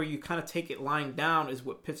shit where you kind of take it lying down is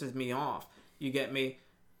what pisses me off. You get me?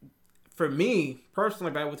 For me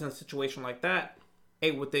personally, if I was in a situation like that, hey,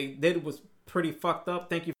 what they did was pretty fucked up.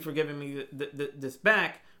 Thank you for giving me this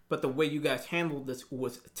back, but the way you guys handled this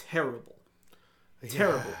was terrible.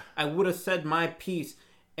 Terrible. Yeah. I would have said my piece,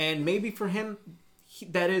 and maybe for him,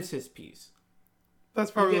 that is his piece.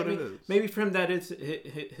 That's probably what it is. Maybe for him, that is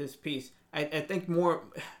his piece. I think more,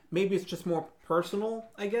 maybe it's just more personal,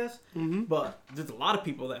 I guess. Mm-hmm. But there's a lot of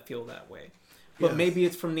people that feel that way. But maybe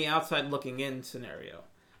it's from the outside looking in scenario.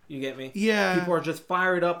 You get me? Yeah. People are just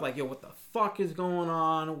fired up, like, yo, what the fuck is going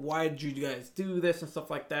on? Why did you guys do this and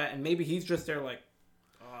stuff like that? And maybe he's just there like,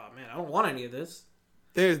 oh man, I don't want any of this.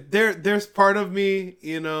 There's part of me,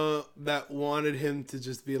 that wanted him to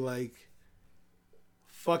just be like,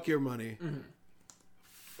 fuck your money. Mm-hmm.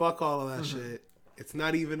 Fuck all of that shit. It's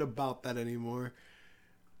not even about that anymore.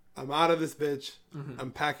 I'm out of this bitch. Mm-hmm.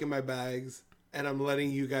 I'm packing my bags, and I'm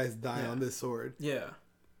letting you guys die on this sword. Yeah.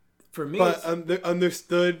 For me, but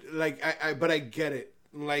understood, like, but I get it.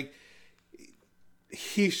 Like,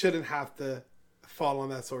 he shouldn't have to fall on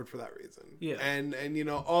that sword for that reason. Yeah. And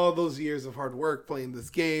all those years of hard work playing this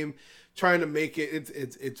game, trying to make it,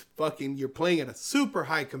 it's fucking, you're playing at a super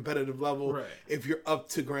high competitive level. Right. If you're up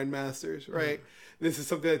to Grandmasters, right? Mm-hmm. This is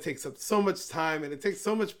something that takes up so much time, and it takes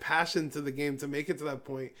so much passion to the game to make it to that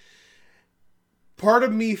point. Part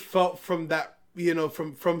of me felt from that,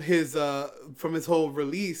 from his whole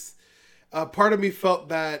release, part of me felt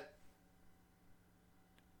that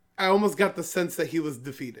I almost got the sense that he was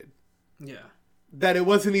defeated. Yeah. That it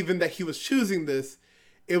wasn't even that he was choosing this.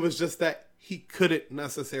 It was just that he couldn't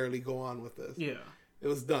necessarily go on with this. Yeah. It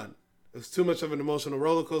was done. It was too much of an emotional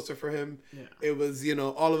roller coaster for him. Yeah. It was,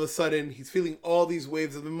 all of a sudden he's feeling all these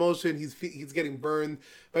waves of emotion. He's getting burned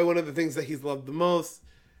by one of the things that he's loved the most.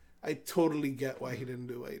 I totally get why he didn't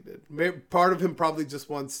do what he did. Part of him probably just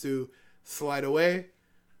wants to slide away,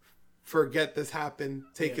 forget this happened,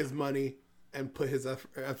 take his money, and put his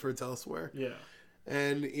efforts elsewhere. Yeah.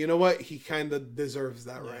 And you know what? He kind of deserves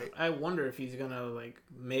that, Yeah. right? I wonder if he's gonna like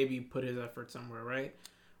maybe put his effort somewhere, right?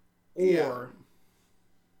 Or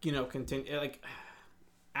Yeah. Continue like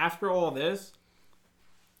after all this,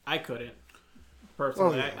 I couldn't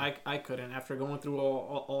personally. Oh, yeah. I couldn't after going through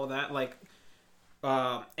all that like.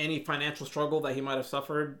 Any financial struggle that he might have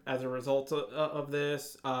suffered as a result of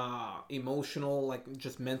this, emotional, like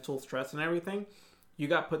just mental stress and everything, you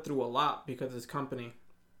got put through a lot because of this company.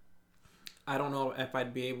 I don't know if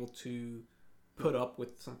I'd be able to put up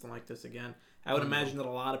with something like this again. I would imagine that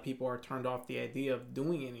a lot of people are turned off the idea of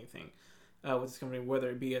doing anything with this company,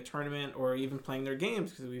 whether it be a tournament or even playing their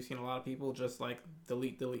games, because we've seen a lot of people just like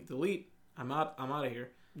delete. I'm out of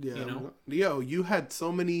here. Yeah. Yo, you had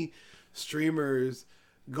so many streamers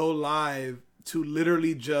go live to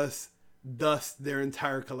literally just dust their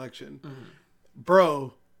entire collection.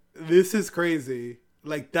 Bro, this is crazy.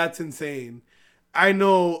 Like, that's insane. I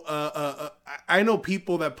know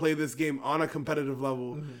people that play this game on a competitive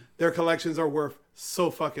level. Their collections are worth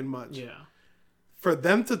so fucking much. Yeah. For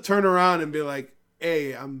them to turn around and be like,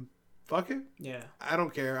 hey, fuck it. Yeah. I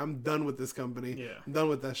don't care. I'm done with this company. Yeah. I'm done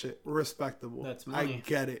with that shit. Respectable. That's money. I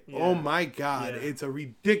get it. Yeah. Oh my God. Yeah. It's a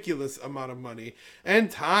ridiculous amount of money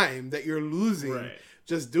and time that you're losing Right.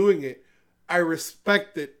 just doing it. I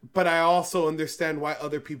respect it, but I also understand why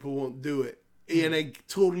other people won't do it. And I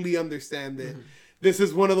totally understand it. This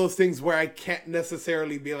is one of those things where I can't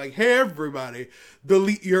necessarily be like, hey, everybody,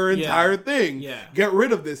 delete your entire thing. Yeah. Get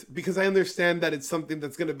rid of this, because I understand that it's something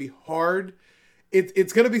that's going to be hard.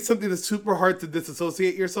 It's going to be something that's super hard to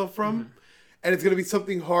disassociate yourself from. And it's going to be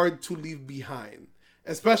something hard to leave behind.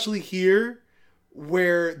 Especially here,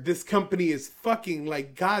 where this company is fucking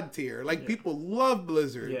like God tier. Like, people love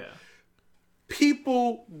Blizzard. Yeah.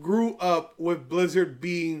 People grew up with Blizzard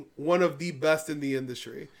being one of the best in the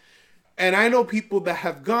industry. And I know people that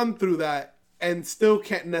have gone through that and still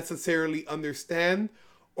can't necessarily understand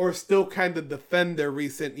or still kind of defend their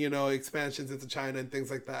recent, expansions into China and things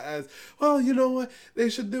like that as, well, you know what? They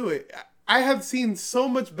should do it. I have seen so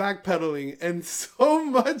much backpedaling and so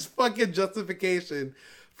much fucking justification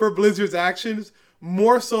for Blizzard's actions,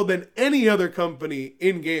 more so than any other company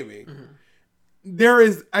in gaming.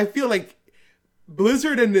 I feel like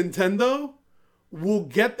Blizzard and Nintendo will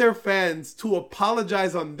get their fans to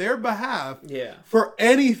apologize on their behalf for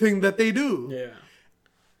anything that they do. Yeah.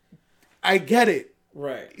 I get it.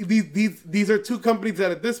 Right. These are two companies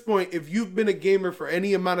that at this point, if you've been a gamer for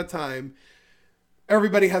any amount of time,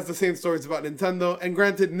 everybody has the same stories about Nintendo. And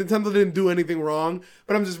granted, Nintendo didn't do anything wrong,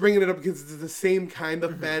 but I'm just bringing it up because it's the same kind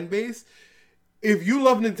of fan base. If you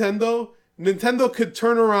love Nintendo, Nintendo could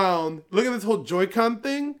turn around, look at this whole Joy-Con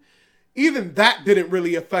thing. Even that didn't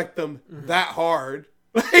really affect them that hard.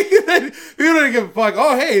 Like, you don't give a fuck.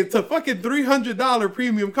 Oh, hey, it's a fucking $300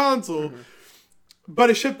 premium console. But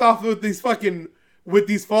it shipped off with these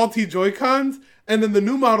faulty Joy-Cons. And then the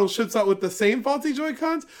new model ships out with the same faulty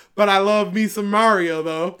Joy-Cons. But I love me some Mario,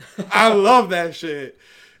 though. I love that shit.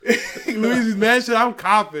 Luigi's Mansion, I'm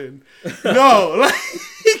copping. No, like,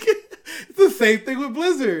 it's the same thing with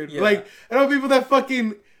Blizzard. Yeah. Like, I know people that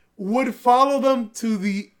fucking would follow them to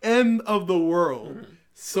the end of the world.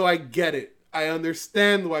 So I get it. I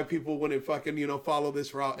understand why people wouldn't fucking, follow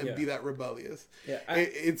this route and be that rebellious. Yeah,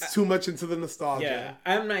 It's too much into the nostalgia. Yeah,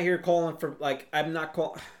 I'm not here calling for,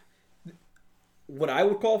 what I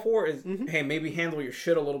would call for is, hey, maybe handle your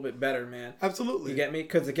shit a little bit better, man. Absolutely. You get me?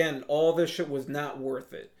 Because, again, all this shit was not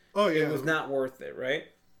worth it. Oh, yeah. It was not worth it, right?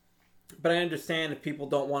 But I understand if people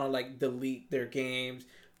don't want to, delete their games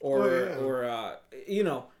or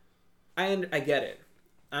I get it.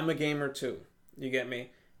 I'm a gamer, too. You get me?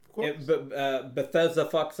 Of course. But Bethesda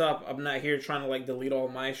fucks up. I'm not here trying to delete all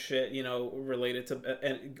my shit, related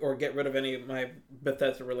to or get rid of any of my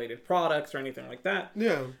Bethesda related products or anything like that.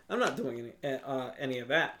 Yeah. I'm not doing any of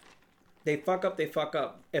that. They fuck up.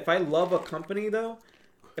 If I love a company though,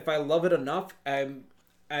 if I love it enough, I'm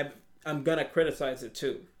gonna criticize it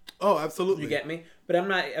too. Oh, absolutely. You get me? But I'm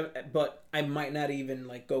not. But I might not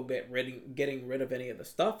even go getting rid of any of the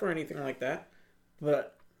stuff or anything like that.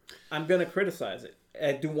 But I'm gonna criticize it.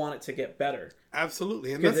 I do want it to get better.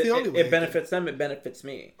 Absolutely, and that's the only way. It benefits them. It benefits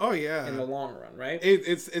me. Oh yeah, in the long run, right?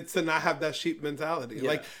 It's to not have that sheep mentality. Yeah.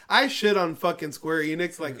 Like, I shit on fucking Square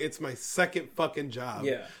Enix like it's my second fucking job.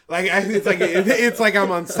 Yeah, it's like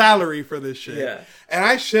I'm on salary for this shit. Yeah, and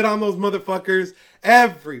I shit on those motherfuckers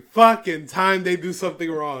every fucking time they do something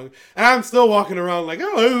wrong, and I'm still walking around like,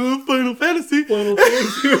 oh, I love Final Fantasy. I love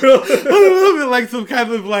it like some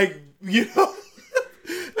kind of like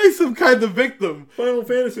some kind of victim. Final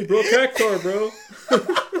Fantasy, bro. Cactar, bro.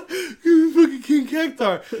 Fucking King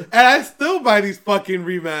Cactar. And I still buy these fucking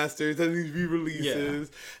remasters and these re-releases.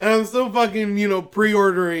 Yeah. And I'm still fucking,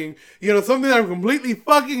 pre-ordering, something that I'm completely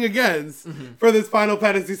fucking against for this Final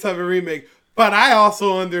Fantasy VII Remake. But I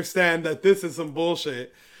also understand that this is some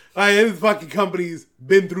bullshit. Like, this fucking company's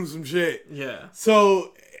been through some shit. Yeah.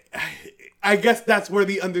 So, I guess that's where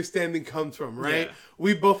the understanding comes from, right? Yeah.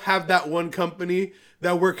 We both have that one company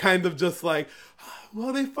that we're kind of just like,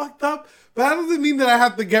 well, they fucked up. But that doesn't mean that I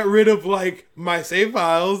have to get rid of, like, my save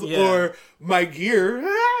files or my gear. You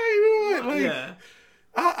know what? Like,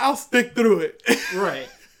 I'll stick through it. Right.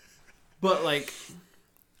 But, like,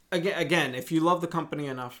 again, if you love the company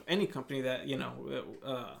enough, any company that,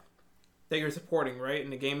 that you're supporting, right, in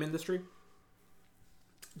the game industry,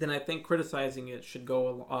 then I think criticizing it should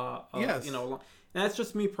go, yes. And that's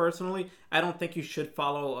just me personally. I don't think you should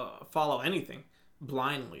follow anything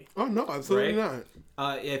blindly. Oh no, absolutely not.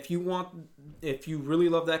 If you really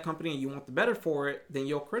love that company and you want the better for it, then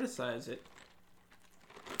you'll criticize it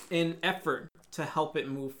in effort to help it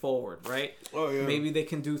move forward, right? Oh yeah. Maybe they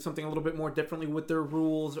can do something a little bit more differently with their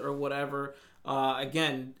rules or whatever.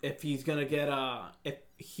 Again, if he's gonna get if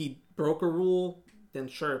he broke a rule, then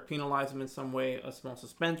sure, penalize him in some way, a small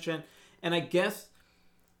suspension, and I guess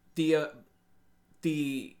the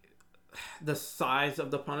size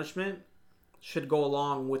of the punishment should go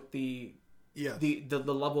along with the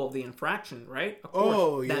level of the infraction, right? Of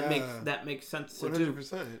course, that makes sense to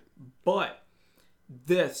 100%. Do. But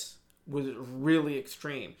this was really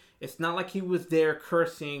extreme. It's not like he was there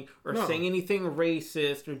cursing or saying anything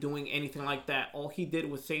racist or doing anything like that. All he did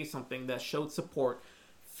was say something that showed support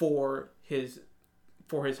for his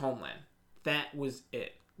homeland. That was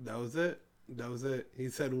it. That was it. He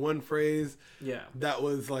said one phrase. Yeah. That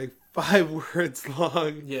was like 5 words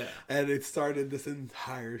long. Yeah. And it started this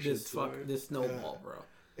entire shit. This snowball, bro.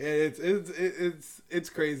 It's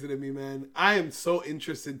crazy to me, man. I am so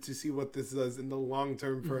interested to see what this does in the long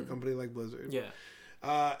term for a company like Blizzard. Yeah.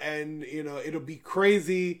 And it'll be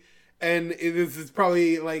crazy, and this is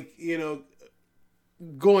probably like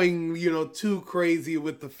going too crazy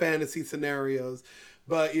with the fantasy scenarios.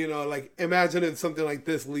 But, like, imagine if something like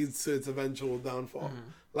this leads to its eventual downfall. Mm-hmm.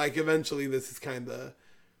 Like, eventually this is kind of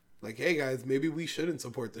like, hey, guys, maybe we shouldn't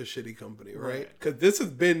support this shitty company, right? Because this has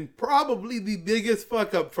been probably the biggest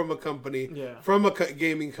fuck-up from a company, from a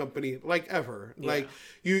gaming company, like, ever. Yeah. Like,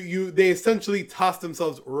 they essentially tossed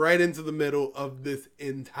themselves right into the middle of this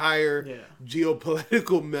entire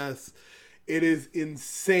geopolitical mess. It is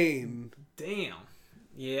insane. Damn.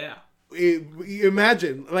 Yeah.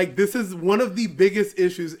 Imagine, like, this is one of the biggest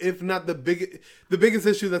issues, if not the biggest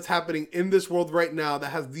issue that's happening in this world right now that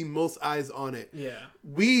has the most eyes on it. Yeah.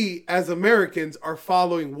 We, as Americans, are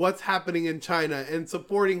following what's happening in China and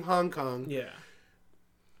supporting Hong Kong. Yeah.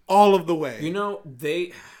 All of the way.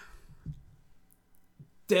 They...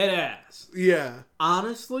 Dead ass. Yeah.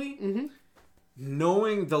 Honestly,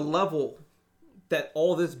 knowing the level that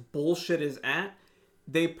all this bullshit is at,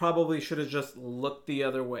 they probably should have just looked the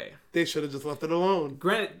other way. They should have just left it alone.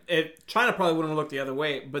 Granted, China probably wouldn't have looked the other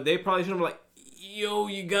way, but they probably should have been like, yo,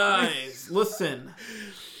 you guys, listen.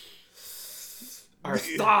 Our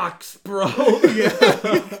stocks, bro.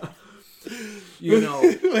 Yeah.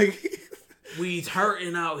 Like, we's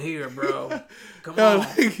hurting out here, bro. Come on.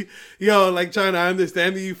 Like China, I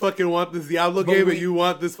understand that you fucking want this Diablo game and you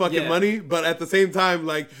want this fucking money, but at the same time,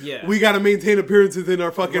 like, we got to maintain appearances in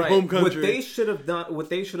our fucking home country. What they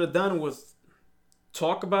should have done was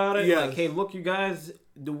talk about it. Like, hey, look, you guys,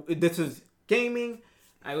 this is gaming.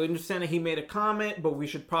 I understand that he made a comment, but we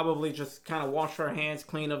should probably just kind of wash our hands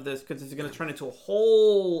clean of this because it's going to turn into a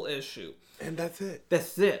whole issue. And that's it.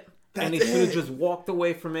 And he should have just walked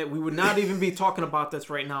away from it. We would not even be talking about this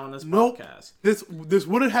right now in this podcast. This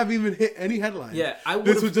wouldn't have even hit any headlines. Yeah,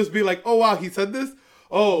 this would just be like, oh wow, he said this.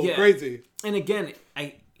 Oh, crazy. And again,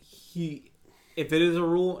 if it is a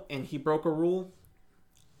rule and he broke a rule,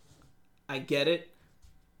 I get it.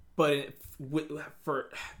 But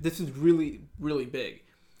this is really, really big.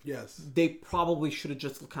 Yes. They probably should have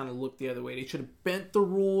just kind of looked the other way. They should have bent the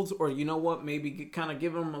rules, or you know what, maybe kind of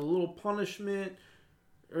give him a little punishment.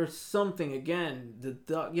 Or something, again,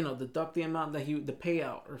 deduct the amount that the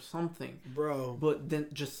payout or something. Bro. But then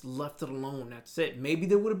just left it alone. That's it. Maybe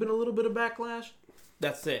there would have been a little bit of backlash.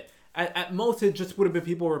 That's it. At most, it just would have been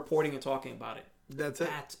people reporting and talking about it. That's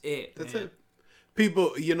it. That's it.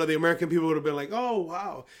 People, the American people would have been like, oh,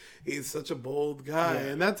 wow, he's such a bold guy. Yeah.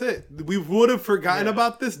 And that's it. We would have forgotten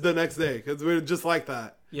about this the next day because we're just like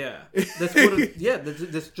that. Yeah.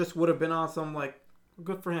 This just would have been on some, like,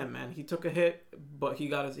 good for him, man. He took a hit, but he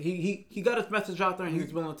got his message out there, and he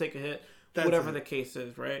was willing to take a hit, whatever the case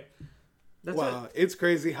is, right? That's wow, it. it's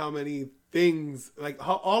crazy how many things, like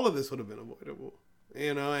how all of this would have been avoidable.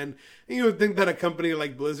 And you would think that a company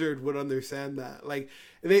like Blizzard would understand that. Like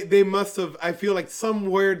they must have. I feel like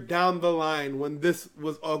somewhere down the line when this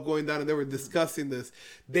was all going down and they were discussing this,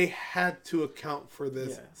 they had to account for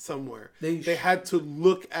this somewhere. They had to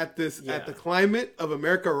look at this at the climate of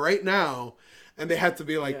America right now, and they had to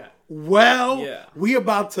be like, we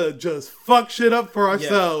about to just fuck shit up for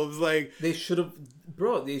ourselves. Like they should have,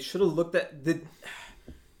 bro. They should have looked at the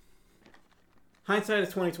hindsight is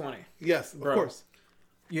 2020. Yes, of course.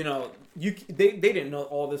 You know, they didn't know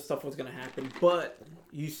all this stuff was going to happen, but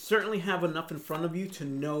you certainly have enough in front of you to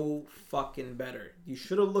know fucking better. You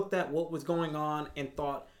should have looked at what was going on and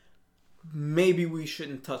thought, maybe we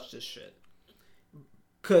shouldn't touch this shit.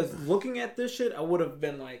 Because looking at this shit, I would have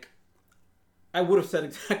been like, I would have said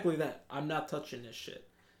exactly that. I'm not touching this shit.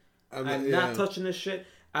 I'm not touching this shit.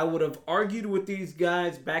 I would have argued with these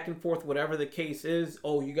guys back and forth, whatever the case is.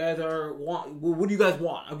 Oh, you guys what do you guys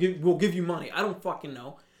want? We'll give you money. I don't fucking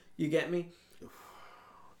know. You get me?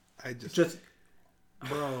 I just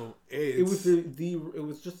bro, it was it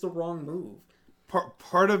was just the wrong move.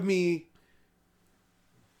 Part of me,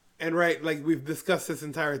 and right, like we've discussed this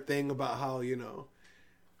entire thing about how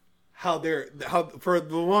how for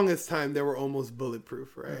the longest time they were almost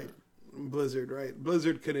bulletproof, right? Mm-hmm. Blizzard, right?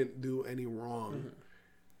 Blizzard couldn't do any wrong. Mm-hmm.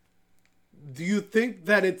 Do you think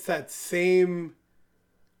that it's that same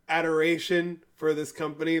adoration for this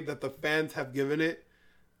company that the fans have given it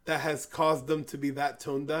that has caused them to be that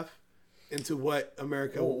tone deaf into what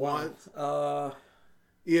America wants? Or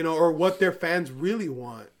what their fans really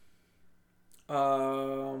want?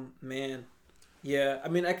 Man. Yeah, I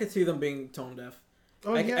mean, I could see them being tone deaf.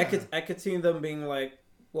 I could see them being like,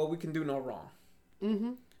 well, we can do no wrong.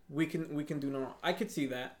 Mm-hmm. We can do no wrong. I could see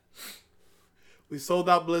that. We sold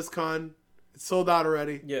out BlizzCon. It's sold out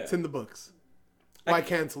already. Yeah. It's in the books. Why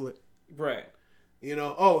cancel it? Right.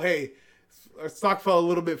 Hey, our stock fell a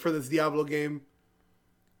little bit for this Diablo game.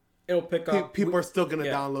 It'll pick up. People are still going to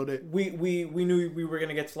download it. We knew we were going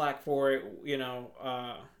to get slack for it,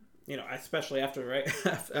 especially after, right?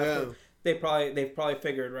 after they've probably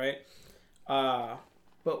figured, right?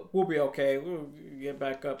 But we'll be okay. We'll get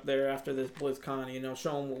back up there after this BlizzCon,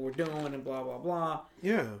 show them what we're doing and blah, blah, blah.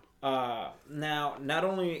 Yeah. Now, not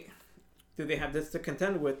only do they have this to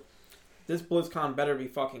contend with, this BlizzCon better be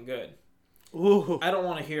fucking good. Ooh. I don't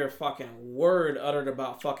want to hear a fucking word uttered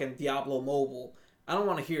about fucking Diablo Mobile. I don't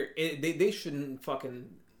want to hear it. They shouldn't fucking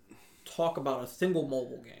talk about a single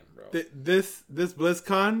mobile game, bro. This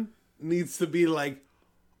BlizzCon needs to be like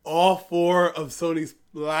all 4 of Sony's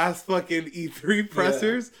last fucking E3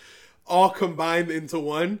 pressers all combined into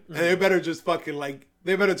one. Mm-hmm. And they better just fucking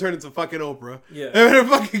they better turn into fucking Oprah. Yeah. They better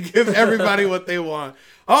fucking give everybody what they want.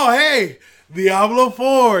 Oh, hey, Diablo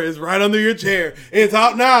 4 is right under your chair. It's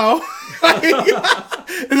out now.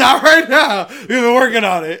 It's out right now. We've been working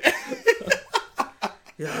on it.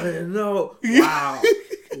 Yeah, I didn't know. Wow.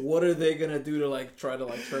 What are they going to do to try to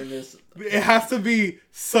turn this? It has to be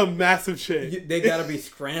some massive shit. They got to be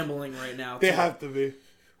scrambling right now. They have to be.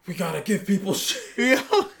 We got to give people shit.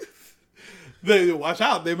 They watch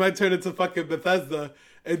out. They might turn into fucking Bethesda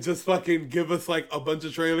and just fucking give us a bunch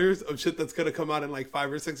of trailers of shit that's gonna come out in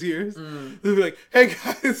 5 or 6 years. They'll be like, "Hey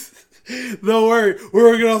guys, don't worry,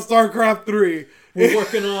 we're working on StarCraft 3. We're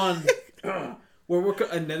working on,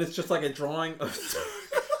 and then it's just a drawing of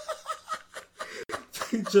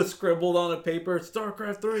just scribbled on a paper,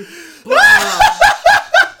 StarCraft 3.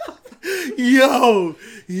 Yo,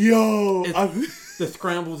 the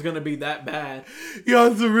scramble's gonna be that bad.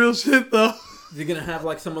 Yo, it's the real shit though. You're gonna have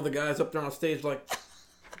some of the guys up there on stage we're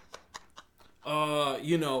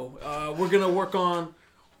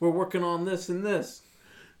working on this and this.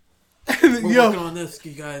 We're working on this,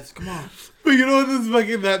 you guys. Come on. But you know what this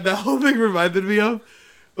fucking that whole thing reminded me of?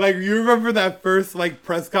 You remember that first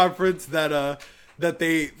press conference that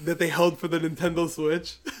they held for the Nintendo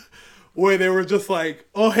Switch, where they were just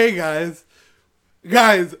oh hey guys,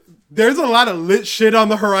 there's a lot of lit shit on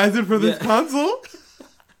the horizon for this console.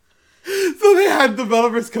 So they had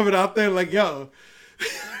developers coming out there yo.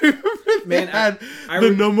 Man, had the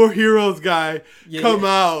No More Heroes guy come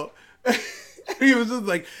out. And he was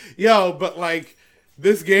just yo, but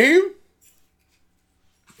this game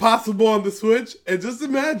possible on the Switch, and just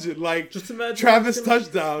imagine Travis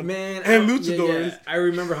Touchdown, man, and Luchadors. Yeah. I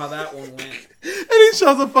remember how that one went. And he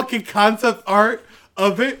shows a fucking concept art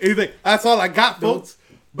of it. And he's like, "That's all I got, folks."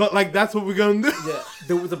 But that's what we're gonna do. Yeah,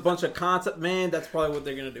 there was a bunch of concept. Man, that's probably what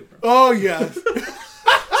they're gonna do, bro. Oh yes.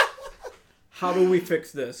 How do we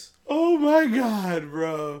fix this? Oh my god,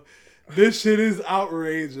 bro. This shit is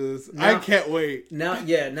outrageous. Now, I can't wait. Now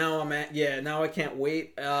I can't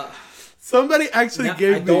wait. Somebody actually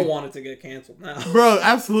gave me... I don't want it to get canceled now. Bro,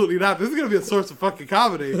 absolutely not. This is going to be a source of fucking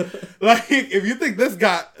comedy. Like, if you think this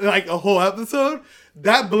got, like, a whole episode,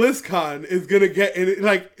 that BlizzCon is going to get, in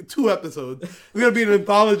like, 2 episodes. It's going to be an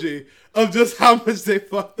anthology of just how much they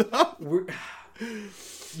fucked up.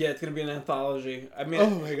 Yeah, it's going to be an anthology. I mean... Oh,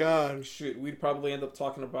 my God. Shoot, we'd probably end up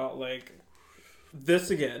talking about, like,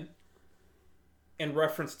 this again, in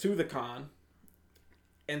reference to the con,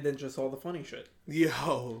 and then just all the funny shit.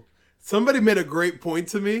 Yo... Somebody made a great point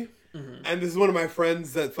to me, and this is one of my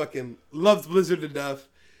friends that fucking loves Blizzard to death.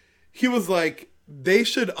 He was like, they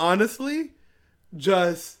should honestly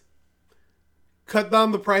just cut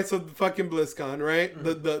down the price of the fucking BlizzCon, right?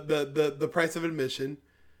 The price of admission,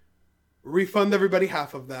 refund everybody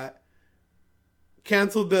half of that,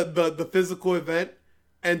 cancel the physical event,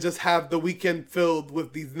 and just have the weekend filled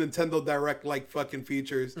with these Nintendo Direct like fucking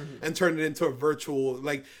features and turn it into a virtual,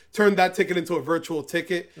 like turn that ticket into a virtual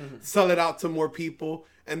ticket, sell it out to more people,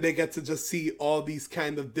 and they get to just see all these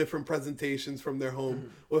kind of different presentations from their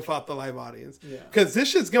home without the live audience. Because this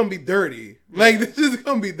shit's gonna be dirty. Like, this is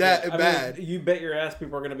gonna be that bad. Mean, you bet your ass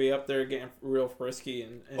people are gonna be up there getting real frisky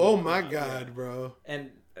and oh my God, bro.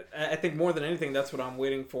 And I think more than anything, that's what I'm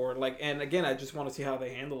waiting for. Like, and again, I just want to see how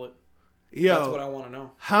they handle it. Yo, that's what I want to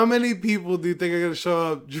know. How many people do you think are going to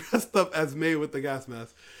show up dressed up as May with the gas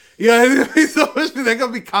mask? Yeah, it's going to be so much. They're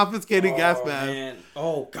going to be confiscating gas masks. Man.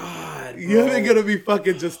 Oh, God. Bro. Yeah, they're going to be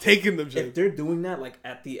fucking just taking them shit. If they're doing that, like,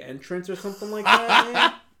 at the entrance or something like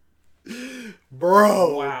that, man.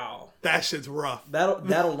 Bro. Wow. That shit's rough. That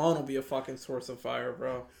alone will be a fucking source of fire,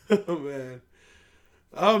 bro.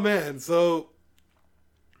 Oh, man. So,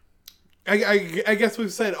 I guess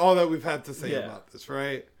we've said all that we've had to say about this,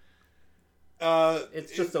 right?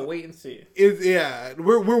 It's just a wait and see.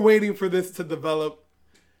 We're waiting for this to develop,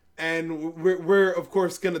 and we're of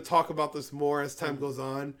course going to talk about this more as time goes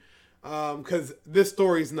on, because this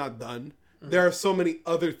story's not done. There are so many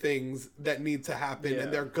other things that need to happen,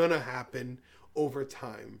 and they're gonna happen over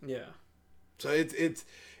time. Yeah. So it's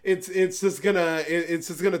just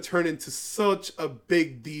gonna turn into such a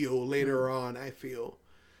big deal later on, I feel.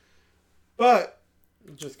 But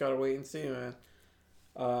you just gotta wait and see, man.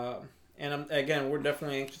 And we're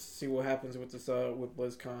definitely anxious to see what happens with this with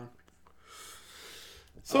BlizzCon.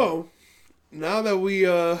 So, now that we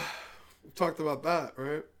talked about that,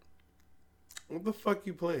 right? What the fuck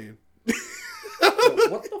you playing?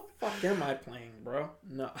 What the fuck am I playing, bro?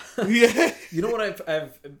 No. Yeah. You know what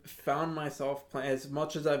I've found myself playing, as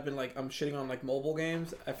much as I've been like, I'm shitting on like mobile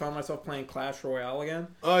games, I found myself playing Clash Royale again.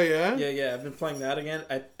 Oh yeah? Yeah, I've been playing that again.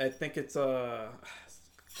 I think it's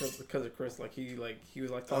because of Chris, like he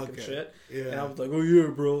was like talking shit, and I was like, oh yeah,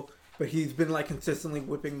 bro. But he's been like consistently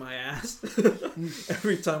whipping my ass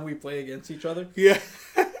every time we play against each other. Yeah.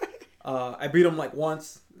 I beat him like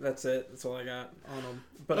once. That's it. That's all I got on him.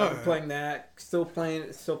 But I've been playing that. Still playing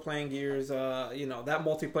Gears. That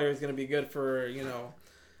multiplayer is gonna be good for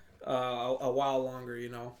a while longer.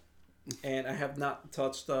 And I have not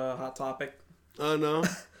touched Hot Topic. Oh no.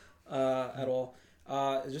 At all.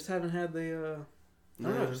 I just haven't had the. I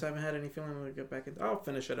don't know. I just haven't had any feeling to get back in. I'll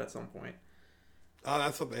finish it at some point. Oh,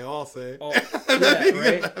 that's what they all say. Oh,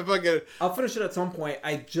 yeah, right? I'll finish it at some point.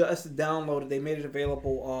 I just downloaded. They made it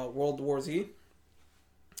available. World War Z.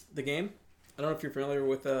 The game. I don't know if you're familiar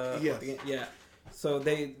with the game. Yeah. So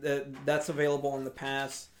that's available on the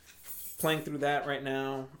pass. Playing through that right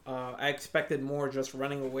now. I expected more just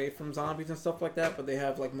running away from zombies and stuff like that, but they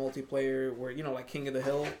have like multiplayer where like King of the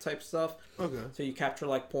Hill type stuff. Okay. So you capture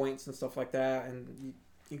like points and stuff like that, and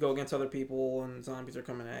you go against other people, and zombies are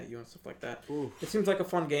coming at you and stuff like that. Ooh. It seems like a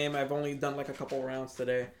fun game. I've only done like a couple rounds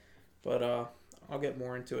today, but I'll get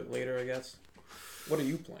more into it later, I guess. What are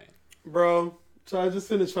you playing, bro? So I just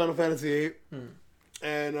finished Final Fantasy VIII,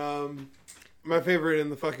 and my favorite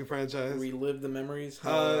in the fucking franchise. Relive the memories.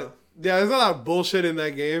 Yeah, there's a lot of bullshit in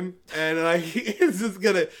that game, and like it's just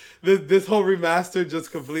gonna this whole remaster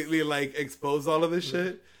just completely like expose all of this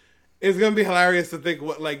shit. It's gonna be hilarious to think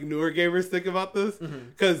what like newer gamers think about this,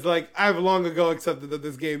 because like I've long ago accepted that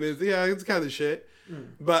this game is it's kind of shit,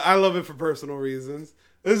 but I love it for personal reasons.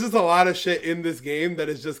 There's just a lot of shit in this game that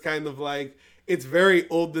is just kind of like, it's very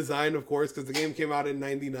old design, of course, because the game came out in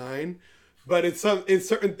 '99, but it's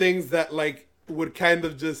certain things that like would kind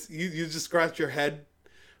of just you just scratch your head.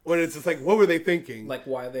 When it's just like, what were they thinking? Like,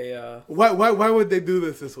 why they... Why would they do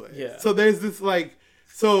this way? Yeah. So there's this, like...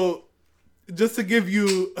 So, just to give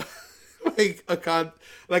you, like,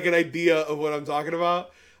 an idea of what I'm talking about,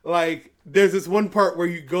 like, there's this one part where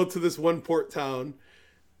you go to this one port town,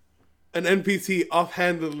 an NPC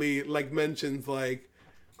offhandedly like mentions like,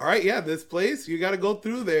 all right, yeah, this place, you got to go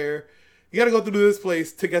through there. You got to go through this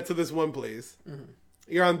place to get to this one place. Mm-hmm.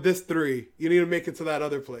 You're on this 3. You need to make it to that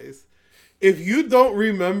other place. If you don't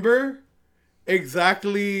remember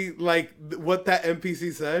exactly like what that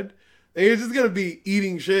NPC said, then you're just going to be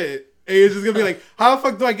eating shit. And you're just going to be like, how the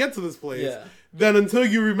fuck do I get to this place? Yeah. Then until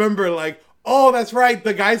you remember like, oh, that's right.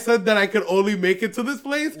 The guy said that I could only make it to this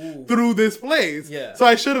place through this place. Yeah. So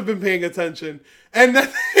I should have been paying attention. And then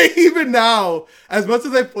even now, as much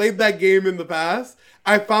as I played that game in the past,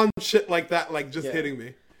 I found shit like that like just hitting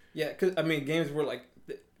me. Yeah, because I mean, games were like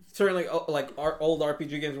certainly like our old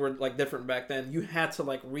RPG games were like different back then. You had to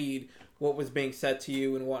like read what was being said to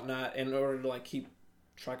you and whatnot in order to like keep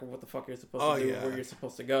track of what the fuck you're supposed to do, where you're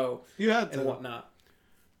supposed to go, and whatnot.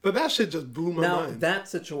 But that shit just blew my mind. Now that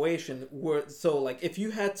situation where like if you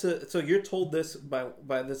had to, so you're told this by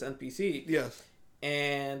this NPC, yes,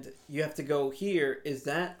 and you have to go here. Is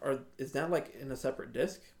that like in a separate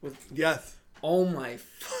disc? Yes. Oh my!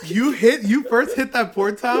 You first hit that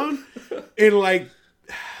port town in like,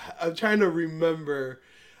 I'm trying to remember.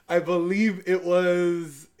 I believe it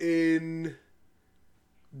was in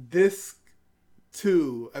disc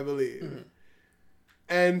 2, I believe. Mm-hmm.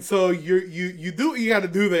 And so you do what you got to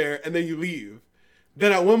do there, and then you leave.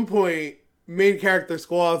 Then at one point, main character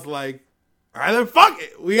Squall's like, all right, then fuck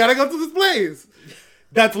it. We got to go to this place.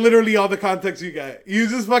 That's literally all the context you get. You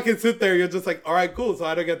just fucking sit there. You're just like, all right, cool. So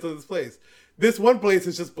how do I get to this place? This one place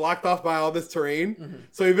is just blocked off by all this terrain. Mm-hmm.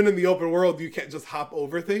 So even in the open world, you can't just hop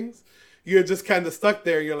over things. You're just kind of stuck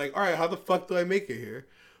there. You're like, all right, how the fuck do I make it here?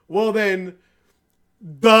 Well, then,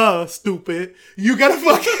 stupid. You gotta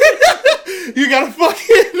fucking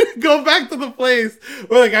go back to the place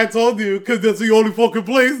where, like I told you, because that's the only fucking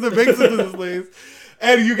place that makes it to this place.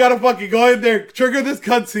 And you gotta fucking go in there, trigger this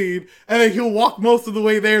cutscene, and then he'll walk most of the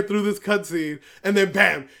way there through this cutscene, and then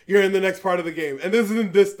bam, you're in the next part of the game. And this is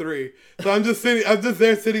in disc 3. So I'm just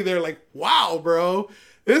sitting there like, wow, bro.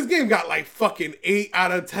 This game got like fucking 8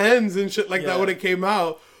 out of 10s and shit like that when it came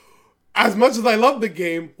out. As much as I love the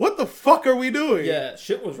game, what the fuck are we doing? Yeah,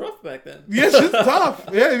 shit was rough back then. Yeah, shit's tough.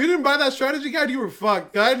 Yeah, if you didn't buy that strategy guide, you were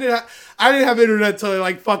fucked. I didn't have internet till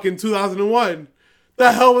like fucking 2001.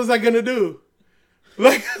 The hell was I gonna do?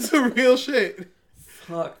 Like, that's some real shit.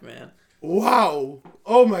 Fuck, man. Wow.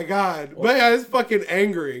 Oh my god. But yeah, it's fucking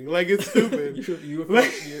angering. Like, it's stupid.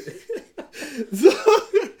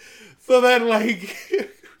 So then, like,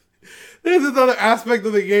 there's another aspect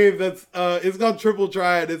of the game that's, it's called Triple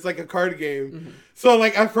Triad. It's like a card game. Mm-hmm. So,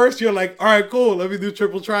 like, at first you're like, all right, cool, let me do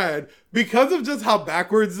Triple Triad. Because of just how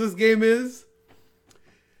backwards this game is,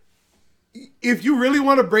 if you really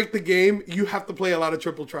want to break the game, you have to play a lot of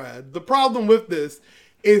Triple Triad. The problem with this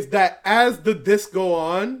is that as the discs go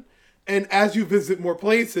on, and as you visit more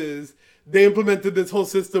places, they implemented this whole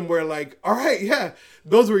system where like, all right, yeah,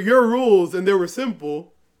 those were your rules and they were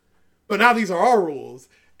simple, but now these are our rules.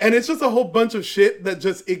 And it's just a whole bunch of shit that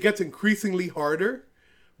just, it gets increasingly harder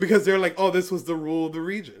because they're like, oh, this was the rule of the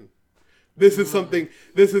region. This is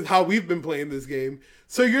this is how we've been playing this game.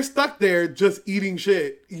 So you're stuck there just eating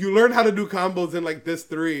shit. You learn how to do combos in like this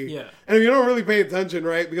 3. Yeah. And if you don't really pay attention,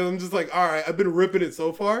 right? Because I'm just like, all right, I've been ripping it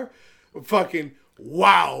so far. Fucking,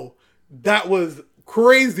 wow. That was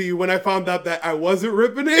crazy when I found out that I wasn't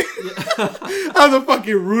ripping it. Yeah. That was a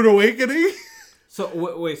fucking rude awakening. So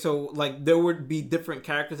wait, so like there would be different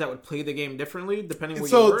characters that would play the game differently depending where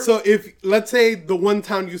you were? So if, let's say the one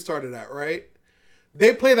town you started at, right?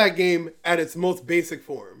 They play that game at its most basic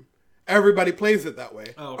form. Everybody plays it that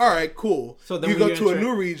way. Oh, okay. All right, cool. So then you go to a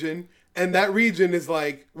new region, and that region is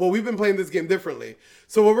like, well, we've been playing this game differently.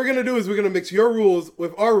 So what we're going to do is we're going to mix your rules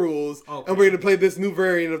with our rules, and we're going to play this new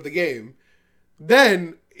variant of the game.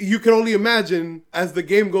 Then you can only imagine, as the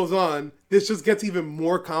game goes on, this just gets even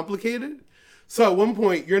more complicated. So at one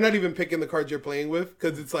point, you're not even picking the cards you're playing with,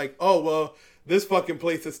 because it's like, oh, well, this fucking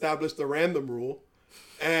place established a random rule.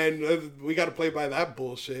 And we got to play by that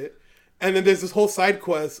bullshit. And then there's this whole side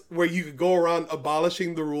quest where you could go around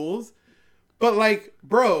abolishing the rules. But like,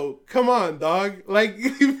 bro, come on, dog. Like,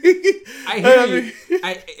 I hear you.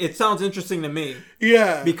 It sounds interesting to me.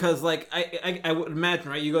 Yeah. Because like, I would imagine,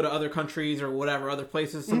 right? You go to other countries or whatever, other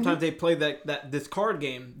places. Sometimes they play this card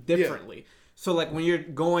game differently. Yeah. So like when you're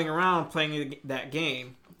going around playing that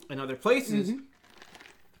game in other places,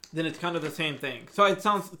 then it's kind of the same thing. So it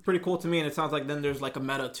sounds pretty cool to me, and it sounds like then there's like a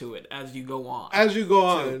meta to it as you go on. As you go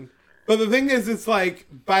on. But the thing is, it's like,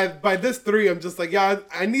 by this 3, I'm just like, yeah,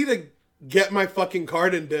 I need to get my fucking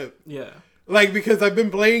card and dip. Yeah. Like, because I've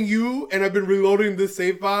been playing you, and I've been reloading this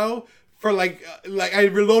save file for like I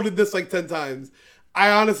reloaded this like 10 times. I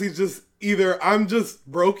honestly just, either I'm just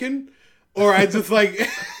broken, or I just like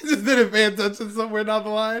just didn't pay attention somewhere down the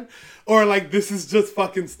line, or like this is just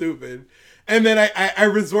fucking stupid. And then I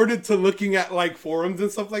resorted to looking at like forums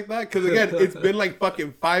and stuff like that because again, it's been like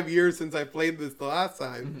fucking 5 years since I played this the last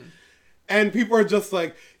time. Mm-hmm. And people are just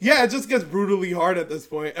like, yeah, it just gets brutally hard at this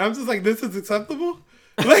point. And I'm just like, this is acceptable?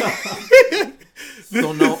 Like,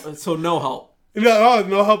 so no help.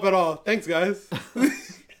 No help at all. Thanks, guys.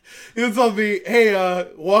 He told me, hey,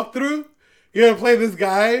 walkthrough, you're going to play this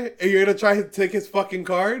guy and you're going to try to take his fucking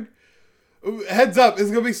card? Heads up, it's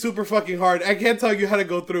going to be super fucking hard. I can't tell you how to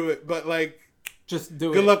go through it, but like, just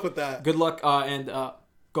do it. Good luck with that. Good luck and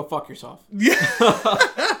go fuck yourself. Yeah.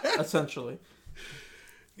 Essentially.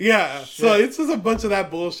 Yeah, shit. So it's just a bunch of that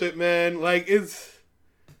bullshit, man. Like,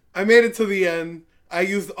 I made it to the end. I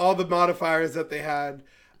used all the modifiers that they had.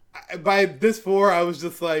 By this 4, I was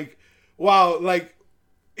just like, wow, like,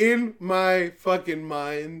 in my fucking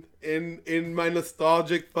mind, in my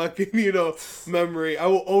nostalgic fucking, memory, I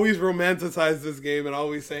will always romanticize this game and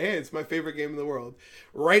always say, hey, it's my favorite game in the world.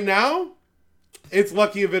 Right now, it's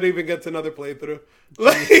lucky if it even gets another playthrough.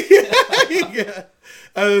 Like, yeah,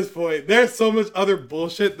 at this point, there's so much other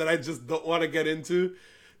bullshit that I just don't want to get into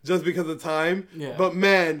just because of time. Yeah. But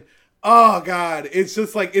man, oh God, it's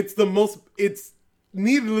just like, it's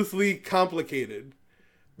needlessly complicated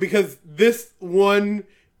because this one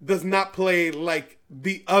does not play like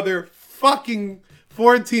the other fucking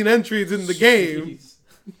 14 entries in the game.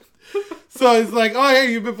 So it's like, oh,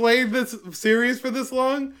 hey, you've been playing this series for this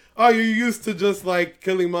long? Oh, you're used to just like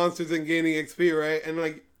killing monsters and gaining XP, right? And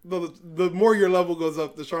like the more your level goes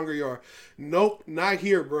up, the stronger you are. Nope, not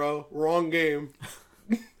here, bro. Wrong game.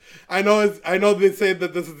 I know they say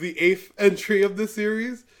that this is the 8th entry of this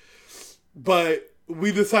series, but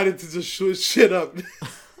we decided to just shoot shit up.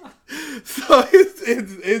 So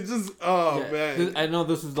it's just man. I know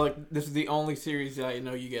this is the only series that I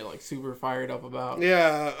know you get like super fired up about.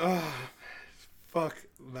 Yeah. Fuck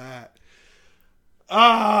that.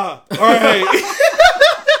 All right.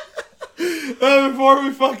 Before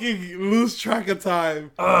we fucking lose track of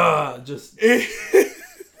time.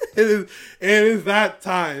 It is that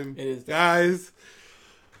time. It is, guys.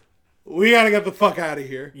 We gotta get the fuck out of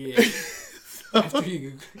here. Yeah. After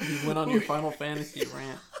you went on your Final Fantasy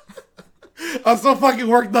rant. I'm so fucking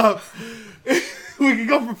worked up. We can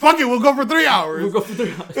go we'll go for 3 hours. We'll go for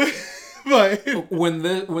 3 hours. But when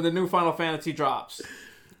the new Final Fantasy drops,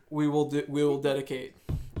 we will dedicate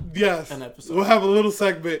an episode. We'll have a little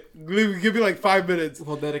segment. Give me like 5 minutes.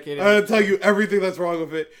 We'll dedicate it. I'm gonna tell you everything that's wrong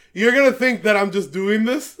with it. You're gonna think that I'm just doing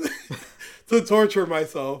this to torture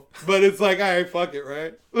myself, but it's like, all right, fuck it,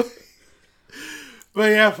 right?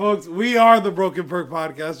 But yeah, folks, we are the Broken Perk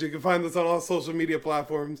Podcast. You can find us on all social media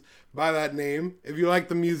platforms by that name. If you like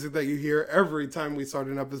the music that you hear every time we start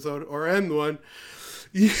an episode or end one,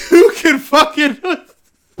 you can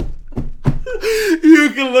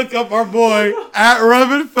look up our boy at Rub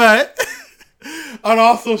and Fat on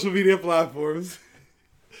all social media platforms.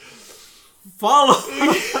 Follow.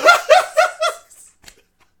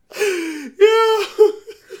 Yeah.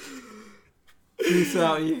 Peace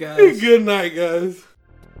out, you guys. Good night, guys.